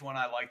know which one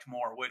I liked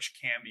more, which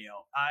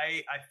cameo.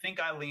 I think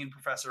I lean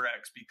Professor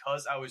X,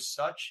 because I was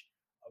such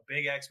a a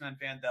big X-Men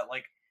fan that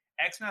like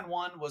X-Men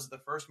 1 was the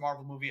first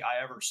Marvel movie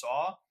I ever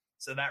saw.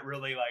 So that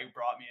really like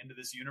brought me into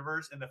this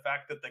universe. And the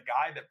fact that the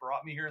guy that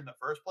brought me here in the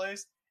first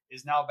place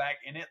is now back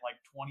in it like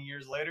 20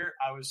 years later,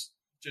 I was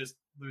just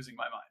losing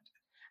my mind.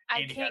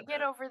 I can't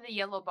get over the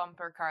yellow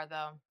bumper car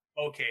though.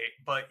 Okay,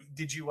 but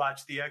did you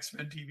watch the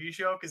X-Men TV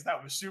show? Because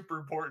that was super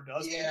important to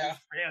us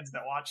fans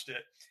that watched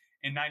it.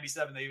 In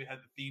 '97, they even had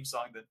the theme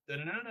song.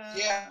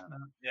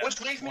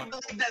 Which makes me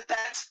believe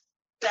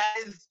that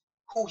is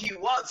who he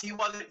was. He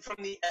wasn't from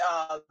the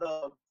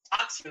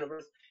Fox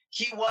universe.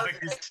 He was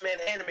the X-Men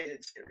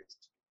animated series.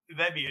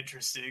 That'd be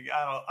interesting.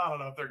 I don't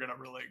know if they're gonna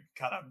really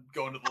kind of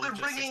go into the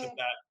logistics of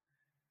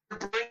that.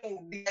 They're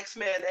bringing the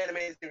X-Men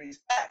animated series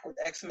back with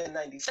X-Men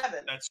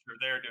 '97. That's true.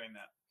 They're doing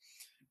that.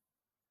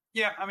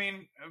 Yeah, I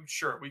mean,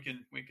 sure, we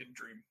can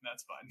dream.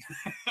 That's fine.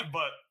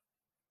 But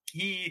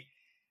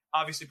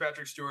obviously,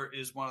 Patrick Stewart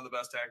is one of the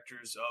best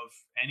actors of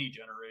any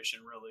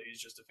generation, really.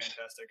 He's just a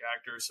fantastic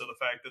actor. So the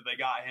fact that they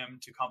got him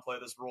to come play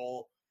this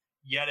role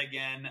yet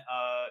again,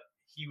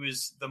 he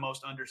was the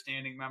most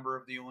understanding member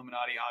of the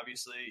Illuminati,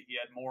 obviously. He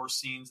had more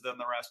scenes than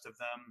the rest of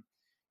them.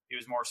 He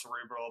was more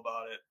cerebral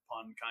about it,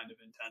 pun kind of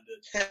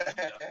intended.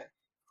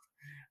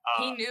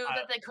 He knew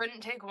that they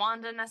couldn't take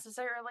Wanda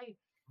necessarily.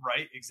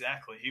 Right,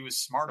 exactly. He was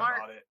smart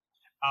about it.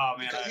 Oh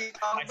man, because he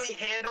probably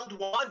handled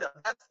Wanda.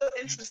 That's the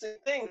interesting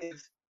thing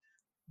is,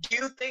 do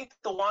you think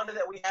the Wanda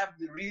that we have,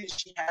 the reason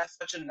she has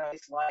such a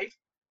nice life,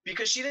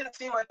 because she didn't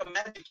seem like a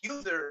magic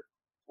user,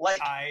 like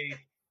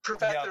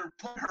Professor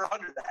put her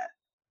under that.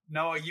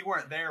 No, you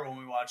weren't there when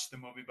we watched the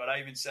movie, but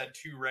I even said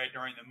too right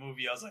during the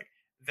movie, I was like,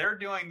 they're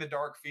doing the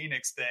Dark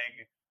Phoenix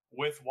thing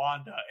with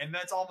Wanda, and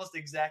that's almost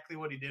exactly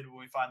what he did when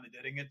we finally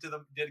did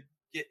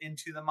get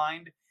into the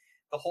mind.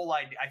 The whole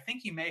idea, I think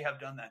he may have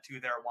done that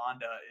too there,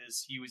 Wanda, is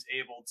he was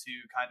able to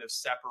kind of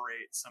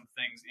separate some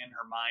things in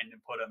her mind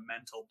and put a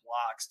mental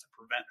blocks to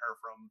prevent her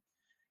from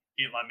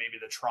maybe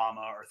the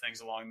trauma or things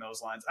along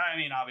those lines. I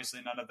mean,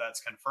 obviously none of that's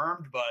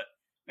confirmed, but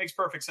it makes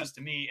perfect sense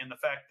to me. And the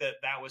fact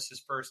that that was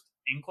his first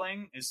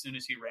inkling as soon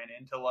as he ran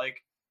into like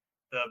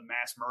the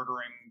mass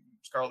murdering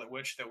Scarlet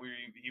Witch that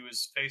he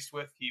was faced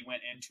with, he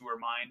went into her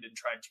mind and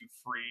tried to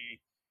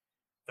free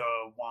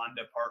the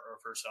Wanda part of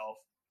herself.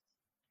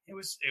 It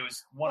was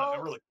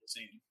a really cool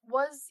scene.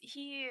 Was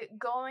he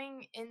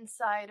going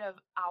inside of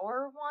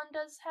our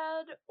Wanda's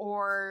head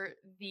or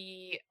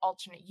the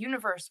alternate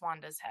universe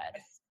Wanda's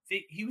head?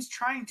 He was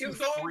trying to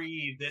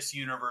free this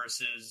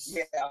universe's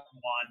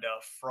Wanda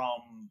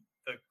from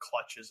the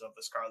clutches of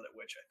the Scarlet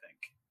Witch, I think.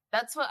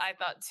 That's what I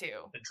thought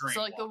too.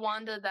 So like the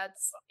Wanda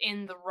that's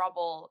in the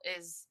rubble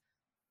is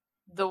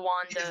the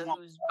Wanda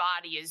whose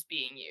body is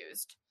being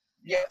used.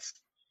 Yes.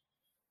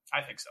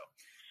 I think so.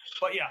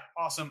 But yeah,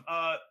 awesome.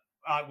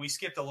 We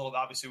skipped a little.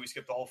 Obviously, we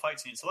skipped the whole fight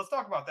scene. So let's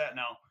talk about that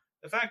now.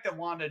 The fact that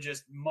Wanda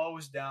just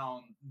mows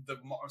down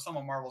some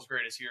of Marvel's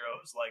greatest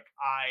heroes. Like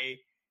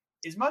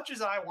as much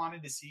as I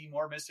wanted to see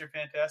more Mr.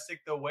 Fantastic,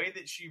 the way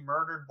that she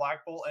murdered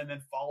Black Bolt and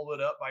then followed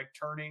it up by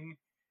turning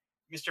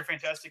Mr.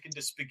 Fantastic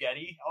into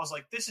spaghetti, I was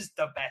like, this is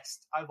the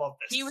best. I love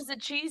this. He was a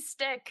cheese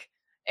stick.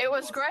 It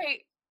was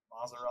great.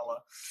 Mozzarella.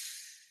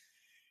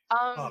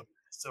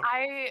 So cool.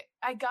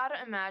 I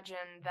gotta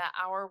imagine that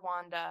our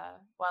Wanda,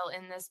 while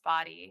in this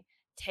body,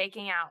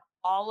 taking out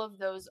all of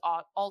those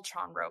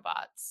Ultron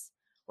robots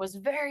was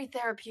very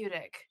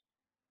therapeutic.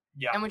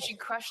 Yeah. And when she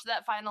crushed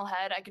that final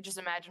head, I could just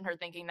imagine her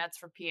thinking that's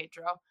for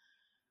Pietro.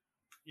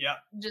 Yeah.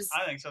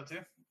 I think so too.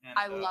 And,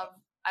 I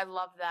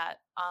love that.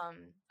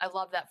 I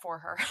love that for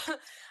her. So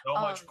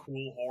much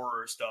cool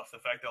horror stuff. The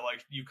fact that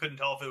like you couldn't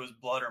tell if it was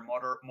blood or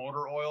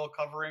motor oil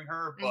covering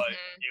her, but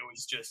it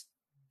was just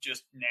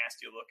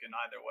nasty looking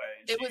either way.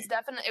 And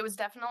it was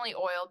definitely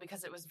oil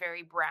because it was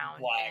very brown.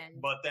 Black,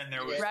 but then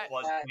there was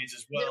blood stains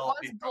as well.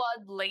 There was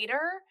blood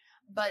later,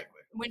 but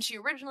when she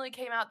originally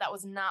came out, that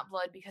was not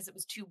blood because it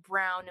was too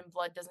brown, and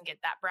blood doesn't get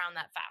that brown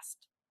that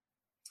fast.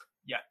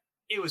 Yeah,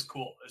 it was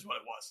cool, is what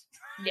it was.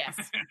 Yes,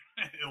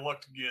 it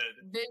looked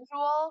good.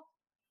 Visual,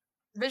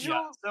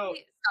 yeah, so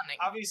stunning.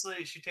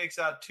 Obviously, she takes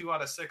out 2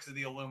 out of 6 of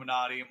the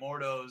Illuminati.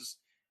 Mordo's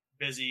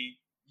busy,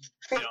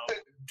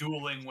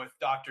 dueling with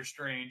Doctor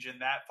Strange,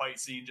 and that fight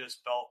scene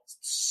just felt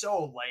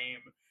so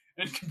lame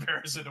in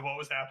comparison to what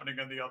was happening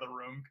in the other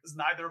room because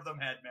neither of them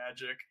had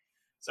magic.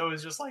 So it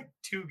was just like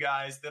 2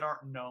 guys that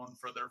aren't known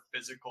for their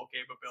physical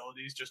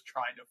capabilities just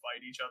trying to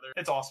fight each other.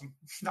 It's awesome.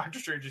 Doctor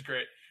Strange is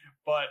great.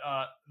 But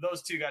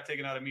those 2 got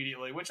taken out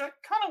immediately, which I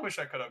kind of wish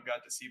I could have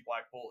got to see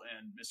Black Bolt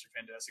and Mr.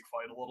 Fantastic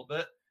fight a little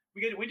bit.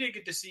 We did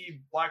get to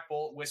see Black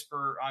Bolt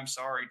whisper, "I'm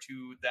sorry"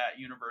 to that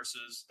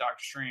universe's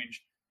Doctor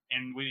Strange.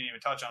 And we didn't even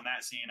touch on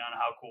that scene, on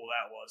how cool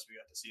that was. We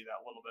got to see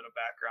that little bit of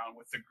background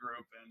with the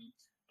group and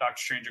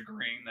Doctor Strange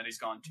agreeing that he's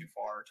gone too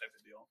far type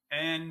of deal.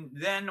 And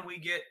then we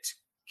get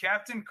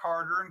Captain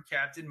Carter and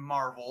Captain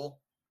Marvel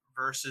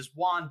versus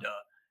Wanda.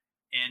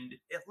 And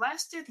it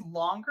lasted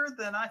longer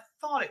than I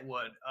thought it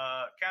would.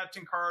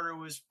 Captain Carter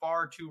was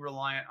far too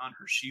reliant on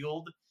her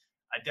shield.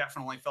 I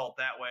definitely felt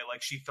that way.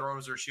 Like she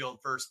throws her shield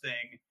first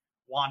thing,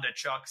 Wanda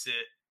chucks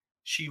it,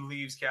 she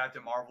leaves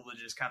Captain Marvel to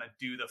just kind of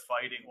do the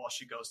fighting while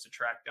she goes to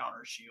track down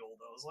her shield.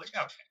 I was like,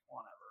 okay,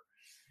 whatever.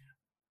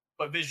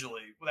 But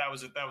visually, that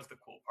was the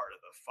cool part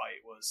of the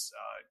fight was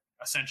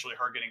essentially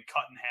her getting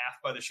cut in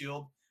half by the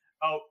shield.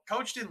 Oh,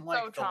 Coach didn't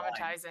like So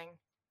traumatizing.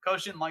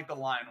 Coach didn't like the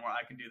line where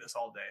I can do this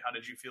all day. How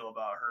did you feel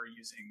about her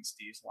using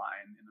Steve's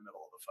line in the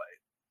middle of the fight?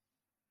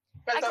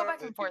 I go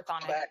back and forth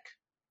on it.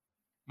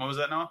 What was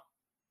that, Noah?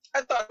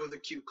 I thought it was a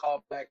cute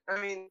callback.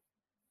 I mean,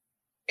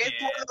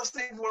 it's one of those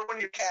things where when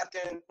you're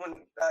captain, when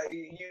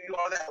you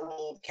are that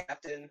role of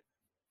captain,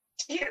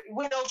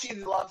 we know she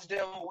loves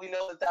him. We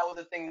know that was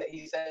the thing that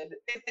he said.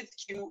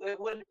 It's cute.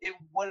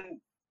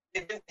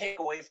 It didn't take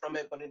away from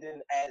it, but it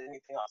didn't add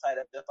anything outside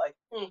of just like,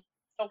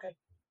 okay.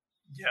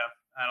 Yeah,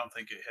 I don't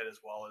think it hit as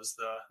well as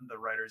the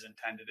writers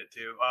intended it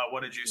to.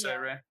 What did you say,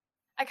 Ray?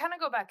 I kind of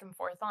go back and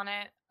forth on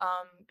it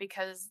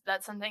because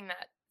that's something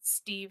that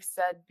Steve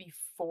said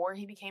before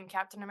he became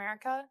Captain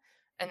America,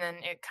 and then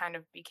it kind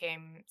of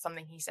became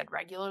something he said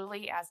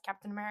regularly as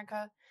Captain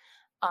America.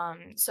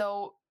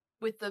 So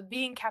with the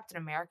being Captain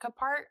America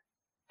part,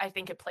 I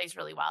think it plays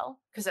really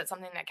well because that's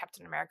something that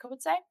Captain America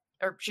would say.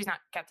 Or she's not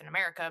Captain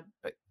America,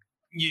 but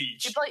she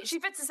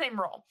fits the same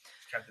role.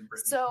 Captain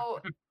Britain. So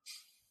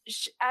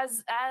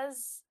as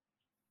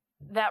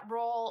that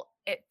role,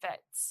 it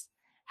fits.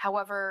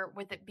 However,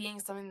 with it being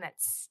something that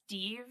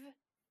Steve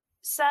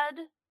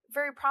said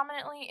very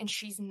prominently, and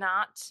she's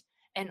not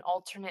an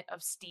alternate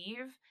of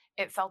Steve,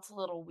 it felt a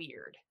little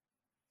weird.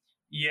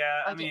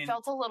 Yeah, like, it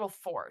felt a little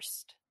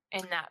forced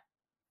in that.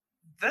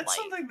 That's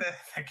something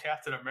that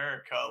Captain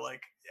America,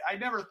 like, I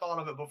never thought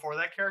of it before.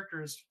 That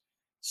character is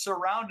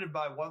surrounded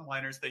by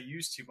one-liners they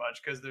use too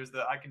much because there's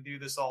the I can do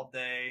this all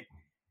day,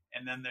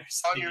 and then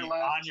there's on your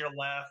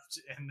left,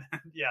 and then,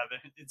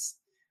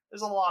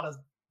 there's a lot of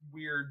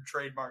weird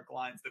trademark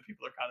lines that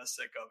people are kind of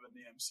sick of in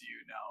the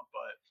MCU now,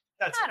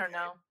 but I don't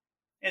know.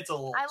 It's a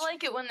little. I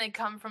like it when they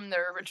come from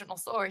their original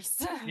source.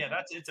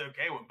 Yeah, it's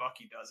okay when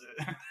Bucky does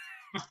it.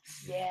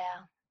 Yeah.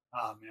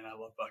 Oh man, I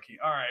love Bucky.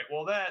 All right,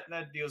 well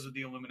that deals with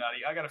the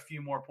Illuminati. I got a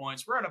few more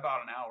points. We're at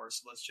about an hour,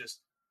 so let's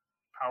just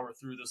power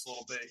through this a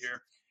little bit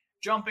here.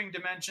 Jumping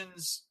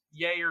dimensions,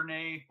 yay or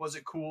nay? Was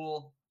it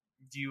cool?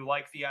 Do you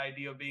like the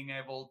idea of being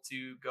able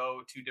to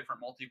go to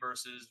different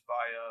multiverses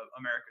via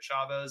America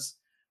Chavez,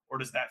 or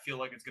does that feel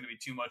like it's going to be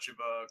too much of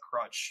a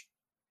crutch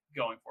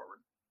going forward?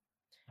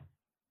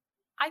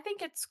 I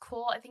think it's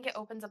cool. I think it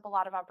opens up a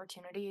lot of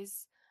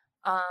opportunities.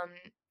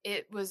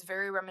 It was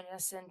very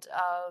reminiscent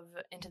of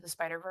Into the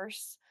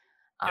Spider-Verse,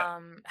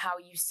 how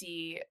you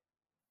see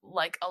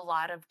like a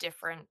lot of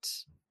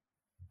different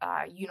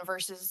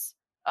universes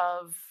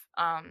of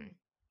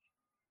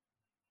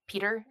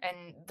Peter,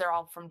 and they're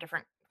all from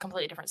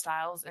completely different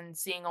styles, and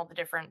seeing all the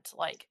different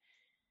like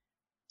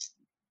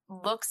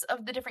looks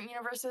of the different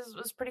universes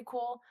was pretty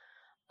cool.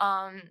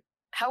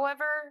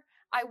 However,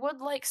 I would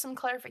like some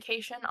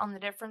clarification on the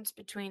difference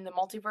between the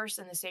multiverse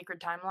and the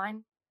sacred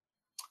timeline.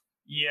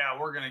 Yeah,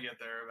 we're going to get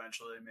there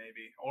eventually,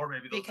 maybe. Or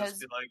maybe they'll just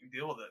be like,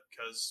 deal with it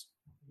because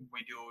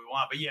we do what we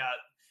want. But yeah,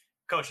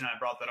 Coach and I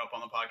brought that up on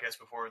the podcast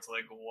before. It's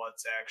like,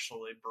 what's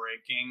actually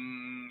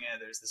breaking? Yeah,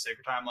 there's the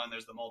sacred timeline,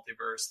 there's the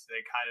multiverse.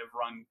 They kind of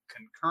run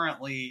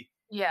concurrently.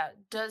 Yeah,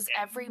 does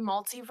every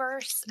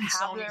multiverse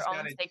have their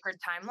own sacred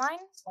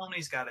timeline?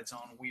 Sony's got its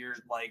own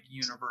weird, like,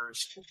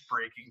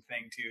 universe-breaking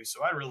thing, too,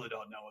 so I really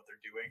don't know what they're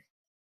doing.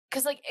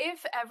 Because, like,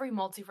 if every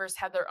multiverse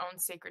had their own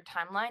sacred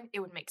timeline, it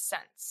would make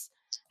sense.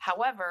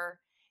 However,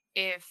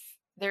 if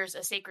there's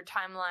a sacred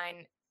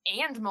timeline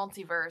and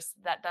multiverse,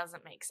 that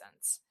doesn't make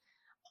sense.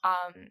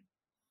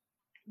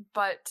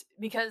 But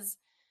because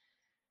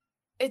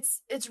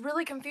it's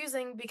really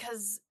confusing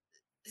because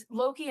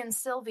Loki and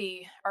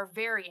Sylvie are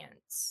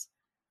variants.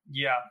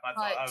 Yeah,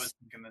 I was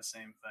thinking the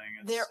same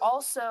thing. They're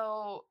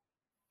also,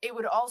 it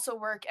would also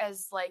work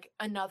as like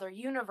another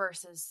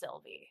universe's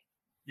Sylvie.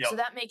 Yep. So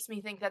that makes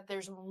me think that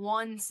there's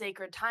one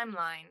sacred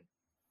timeline.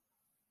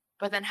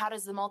 But then how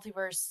does the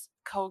multiverse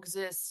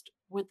coexist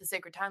with the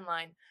sacred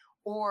timeline?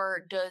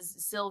 Or does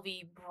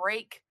Sylvie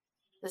break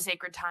the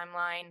sacred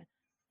timeline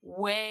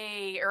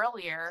way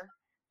earlier?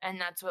 And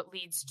that's what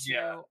leads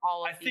to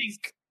all of these. I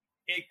think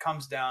it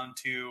comes down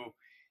to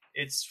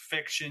it's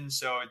fiction,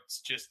 so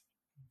it's just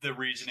the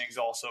reasoning's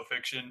also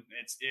fiction.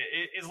 It's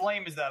as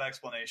lame as that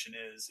explanation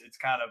is, it's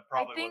kind of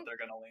probably what they're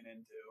going to lean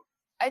into.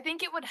 I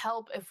think it would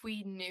help if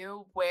we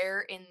knew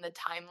where in the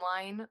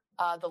timeline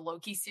the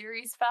Loki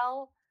series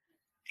fell.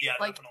 Yeah,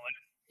 like,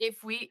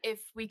 definitely.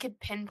 If we could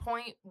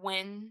pinpoint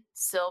when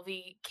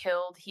Sylvie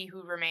killed He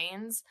Who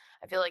Remains,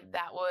 I feel like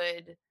that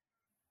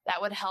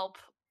would help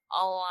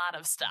a lot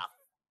of stuff.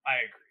 I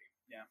agree.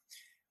 Yeah.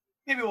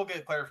 Maybe we'll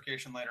get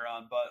clarification later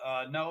on,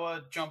 but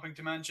Noah, jumping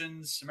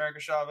dimensions, America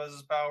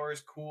Chavez's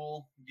powers,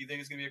 cool. Do you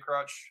think it's going to be a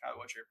crutch?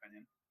 What's your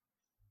opinion?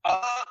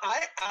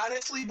 I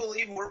honestly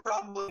believe we're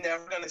probably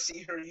never going to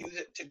see her use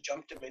it to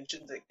jump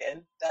dimensions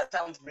again. That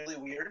sounds really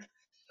weird.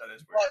 That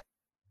is weird.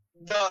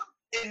 But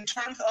in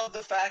terms of the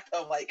fact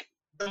of, like,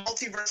 the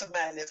multiverse of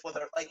madness,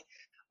 whether, like,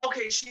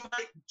 okay, she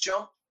might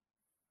jump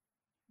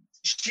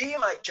she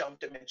might jump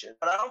dimension,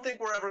 but I don't think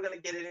we're ever going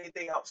to get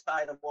anything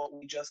outside of what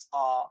we just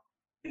saw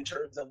in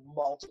terms of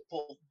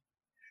multiple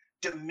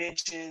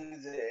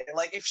dimensions. And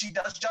like, if she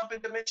does jump in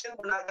dimension,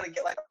 we're not going to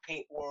get like a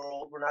paint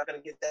world. We're not going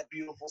to get that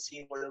beautiful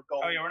scene where they're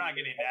going. Oh yeah, we're not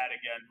getting that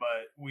again,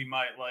 but we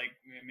might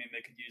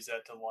they could use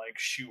that to like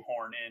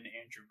shoehorn in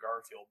Andrew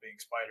Garfield being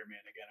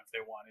Spider-Man again if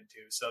they wanted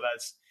to. So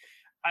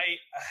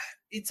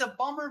it's a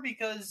bummer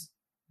because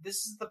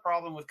this is the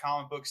problem with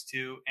comic books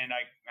too, and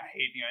I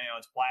hate,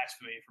 it's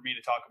blasphemy for me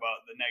to talk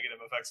about the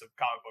negative effects of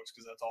comic books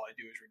because that's all I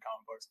do is read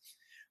comic books.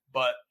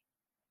 But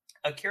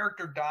a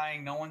character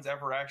dying, no one's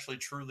ever actually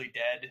truly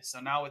dead. So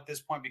now at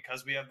this point,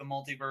 because we have the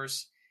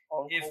multiverse,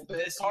 if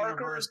this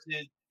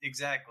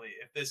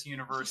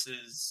universe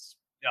is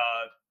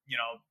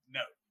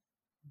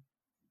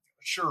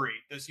Shuri,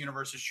 this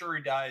universe is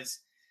Shuri dies,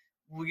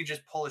 we could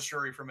just pull a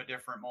Shuri from a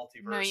different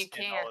multiverse. No, you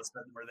can't. And all of a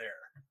sudden we're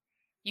there.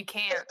 You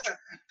can't.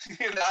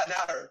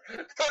 not her.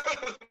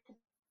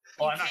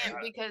 Well, you can't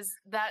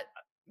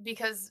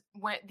because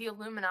when the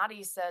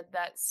Illuminati said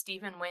that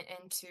Stephen went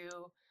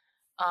into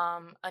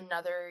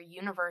another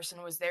universe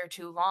and was there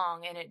too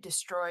long, and it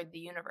destroyed the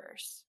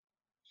universe,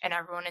 and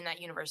everyone in that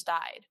universe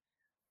died.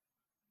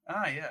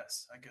 Ah,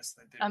 yes, I guess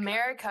they did.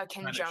 America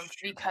can jump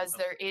because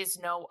there is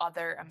no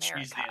other America.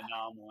 She's the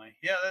anomaly.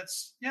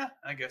 Yeah,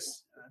 I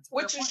guess.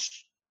 Which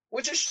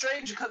is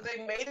strange because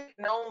they made it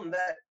known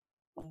that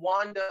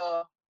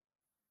Wanda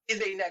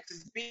is a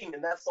Nexus being,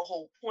 and that's the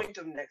whole point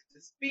of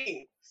Nexus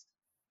beings.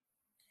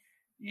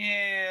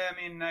 Yeah, I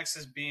mean,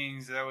 Nexus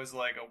beings, that was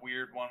like a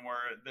weird one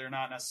where they're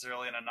not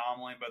necessarily an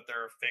anomaly, but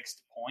they're a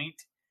fixed point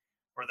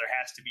where there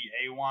has to be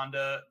a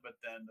Wanda, but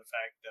then the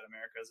fact that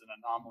America is an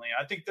anomaly,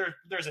 I think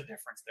there's a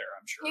difference there,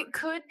 I'm sure. It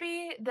could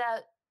be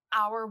that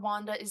our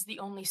Wanda is the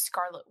only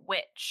Scarlet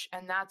Witch,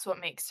 and that's what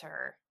makes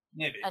her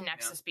a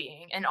Nexus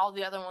being, and all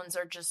the other ones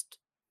are just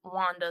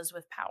Wandas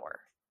with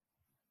power.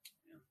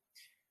 Yeah.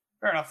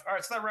 Fair enough. All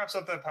right, so that wraps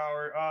up that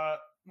power.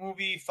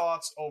 Movie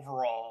thoughts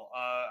overall.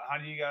 How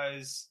do you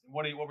guys?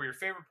 What were your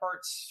favorite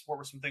parts? What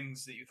were some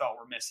things that you thought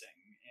were missing?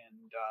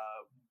 And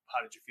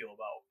how did you feel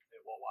about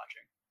it while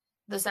watching?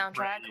 The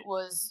soundtrack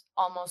was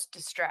almost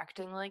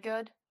distractingly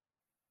good.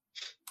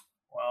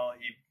 Well,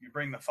 you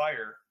bring the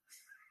fire.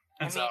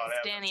 That's it's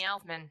Danny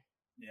Elfman.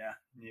 Yeah,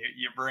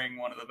 you bring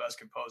one of the best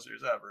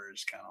composers ever.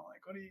 It's kind of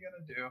like, what are you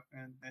gonna do?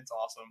 And it's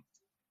awesome.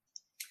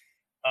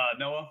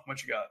 Noah,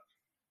 what you got?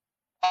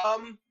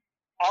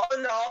 All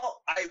in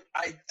all,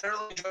 I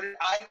thoroughly enjoyed it.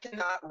 I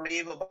cannot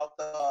rave about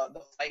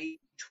the fight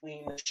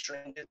between the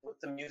Stranges with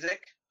the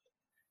music.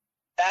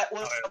 That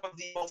was some of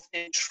the most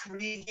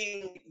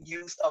intriguing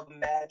use of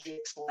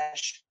magic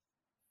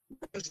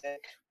 /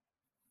 music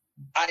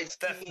I've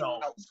seen.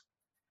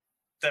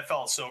 That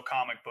felt so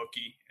comic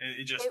booky.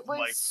 It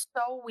was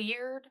so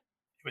weird.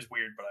 It was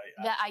weird, but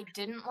I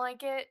didn't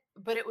like it.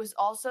 But it was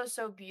also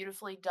so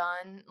beautifully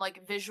done,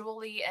 like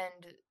visually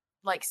and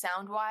like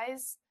sound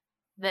wise,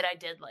 that I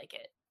did like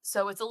it.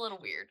 So it's a little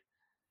weird.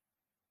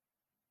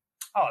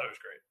 Oh, it was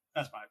great.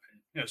 That's my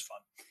opinion. It was fun.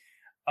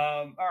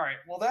 All right.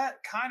 Well,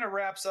 that kind of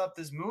wraps up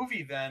this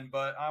movie then,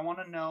 but I want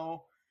to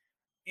know,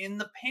 in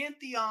the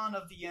pantheon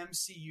of the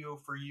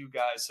MCU for you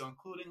guys, so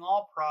including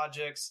all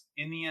projects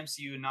in the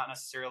MCU, not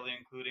necessarily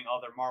including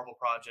other Marvel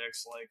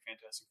projects like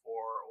Fantastic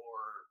Four or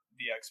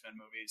the X-Men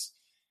movies,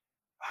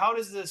 how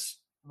does this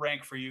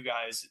rank for you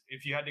guys?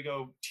 If you had to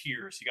go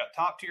tiers, you got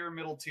top tier,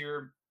 middle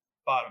tier,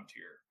 bottom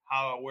tier.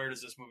 Where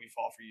does this movie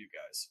fall for you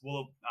guys?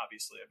 We'll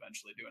obviously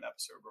eventually do an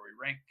episode where we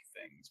rank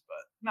things,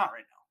 but not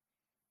right now.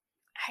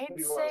 I'd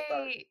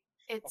say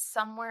it's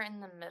somewhere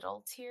in the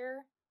middle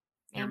tier.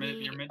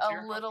 Maybe your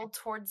mid-tier? A little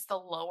towards the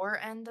lower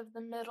end of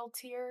the middle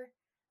tier,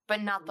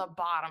 but not the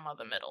bottom of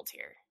the middle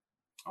tier.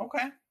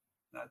 Okay.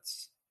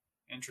 That's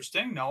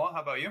interesting. Noah,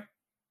 how about you?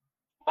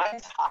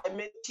 Mine's high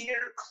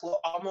mid-tier,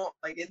 almost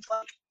like it's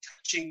like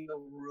touching the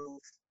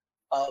roof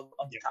of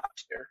the top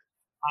tier.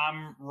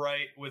 I'm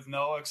right with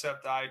Noah,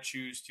 except I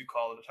choose to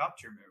call it a top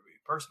tier movie,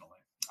 personally.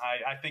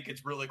 I think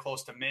it's really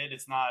close to mid.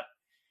 It's not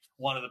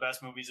one of the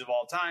best movies of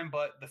all time,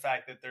 but the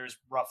fact that there's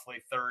roughly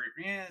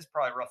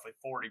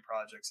 40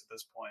 projects at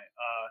this point,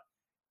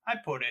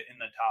 I'd put it in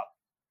the top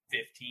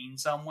 15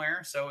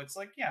 somewhere. So it's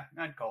like, yeah,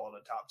 I'd call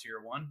it a top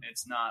tier one.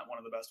 It's not one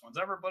of the best ones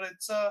ever, but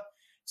it's a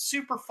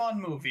super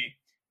fun movie.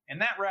 And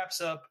that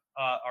wraps up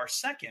our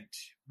second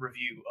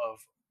review of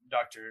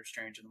Doctor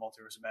Strange in the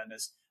Multiverse of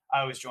Madness.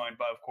 I was joined,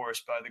 of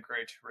course, by the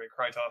great Ray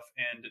Krytoff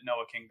and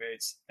Noah King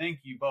Bates. Thank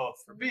you both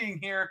for being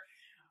here.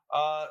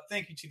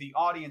 Thank you to the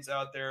audience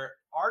out there.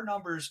 Our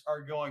numbers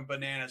are going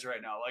bananas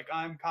right now. Like,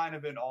 I'm kind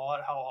of in awe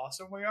at how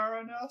awesome we are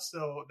right now.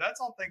 So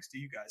that's all thanks to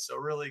you guys. So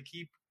really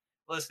keep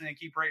listening,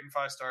 keep rating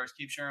 5 stars,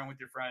 keep sharing with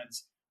your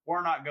friends.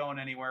 We're not going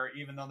anywhere,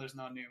 even though there's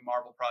no new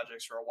Marvel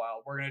projects for a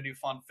while. We're going to do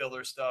fun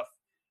filler stuff.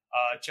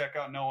 Check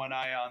out Noah and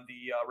I on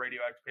the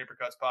Radioactive Paper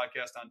Cuts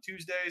podcast on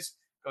Tuesdays.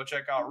 Go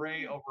check out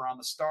Ray over on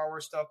the Star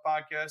Wars Stuff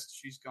podcast.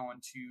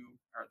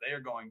 They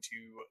are going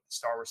to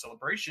Star Wars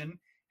Celebration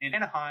in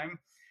Anaheim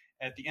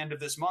at the end of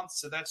this month.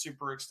 So that's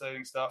super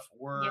exciting stuff.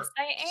 We're Yes,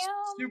 I am.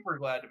 super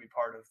glad to be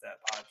part of that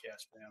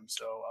podcast, fam.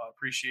 So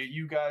appreciate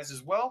you guys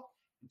as well.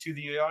 And to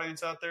the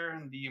audience out there,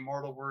 and the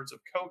immortal words of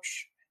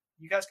Coach,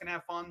 you guys can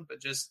have fun,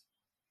 but just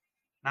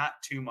not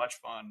too much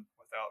fun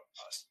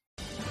without us.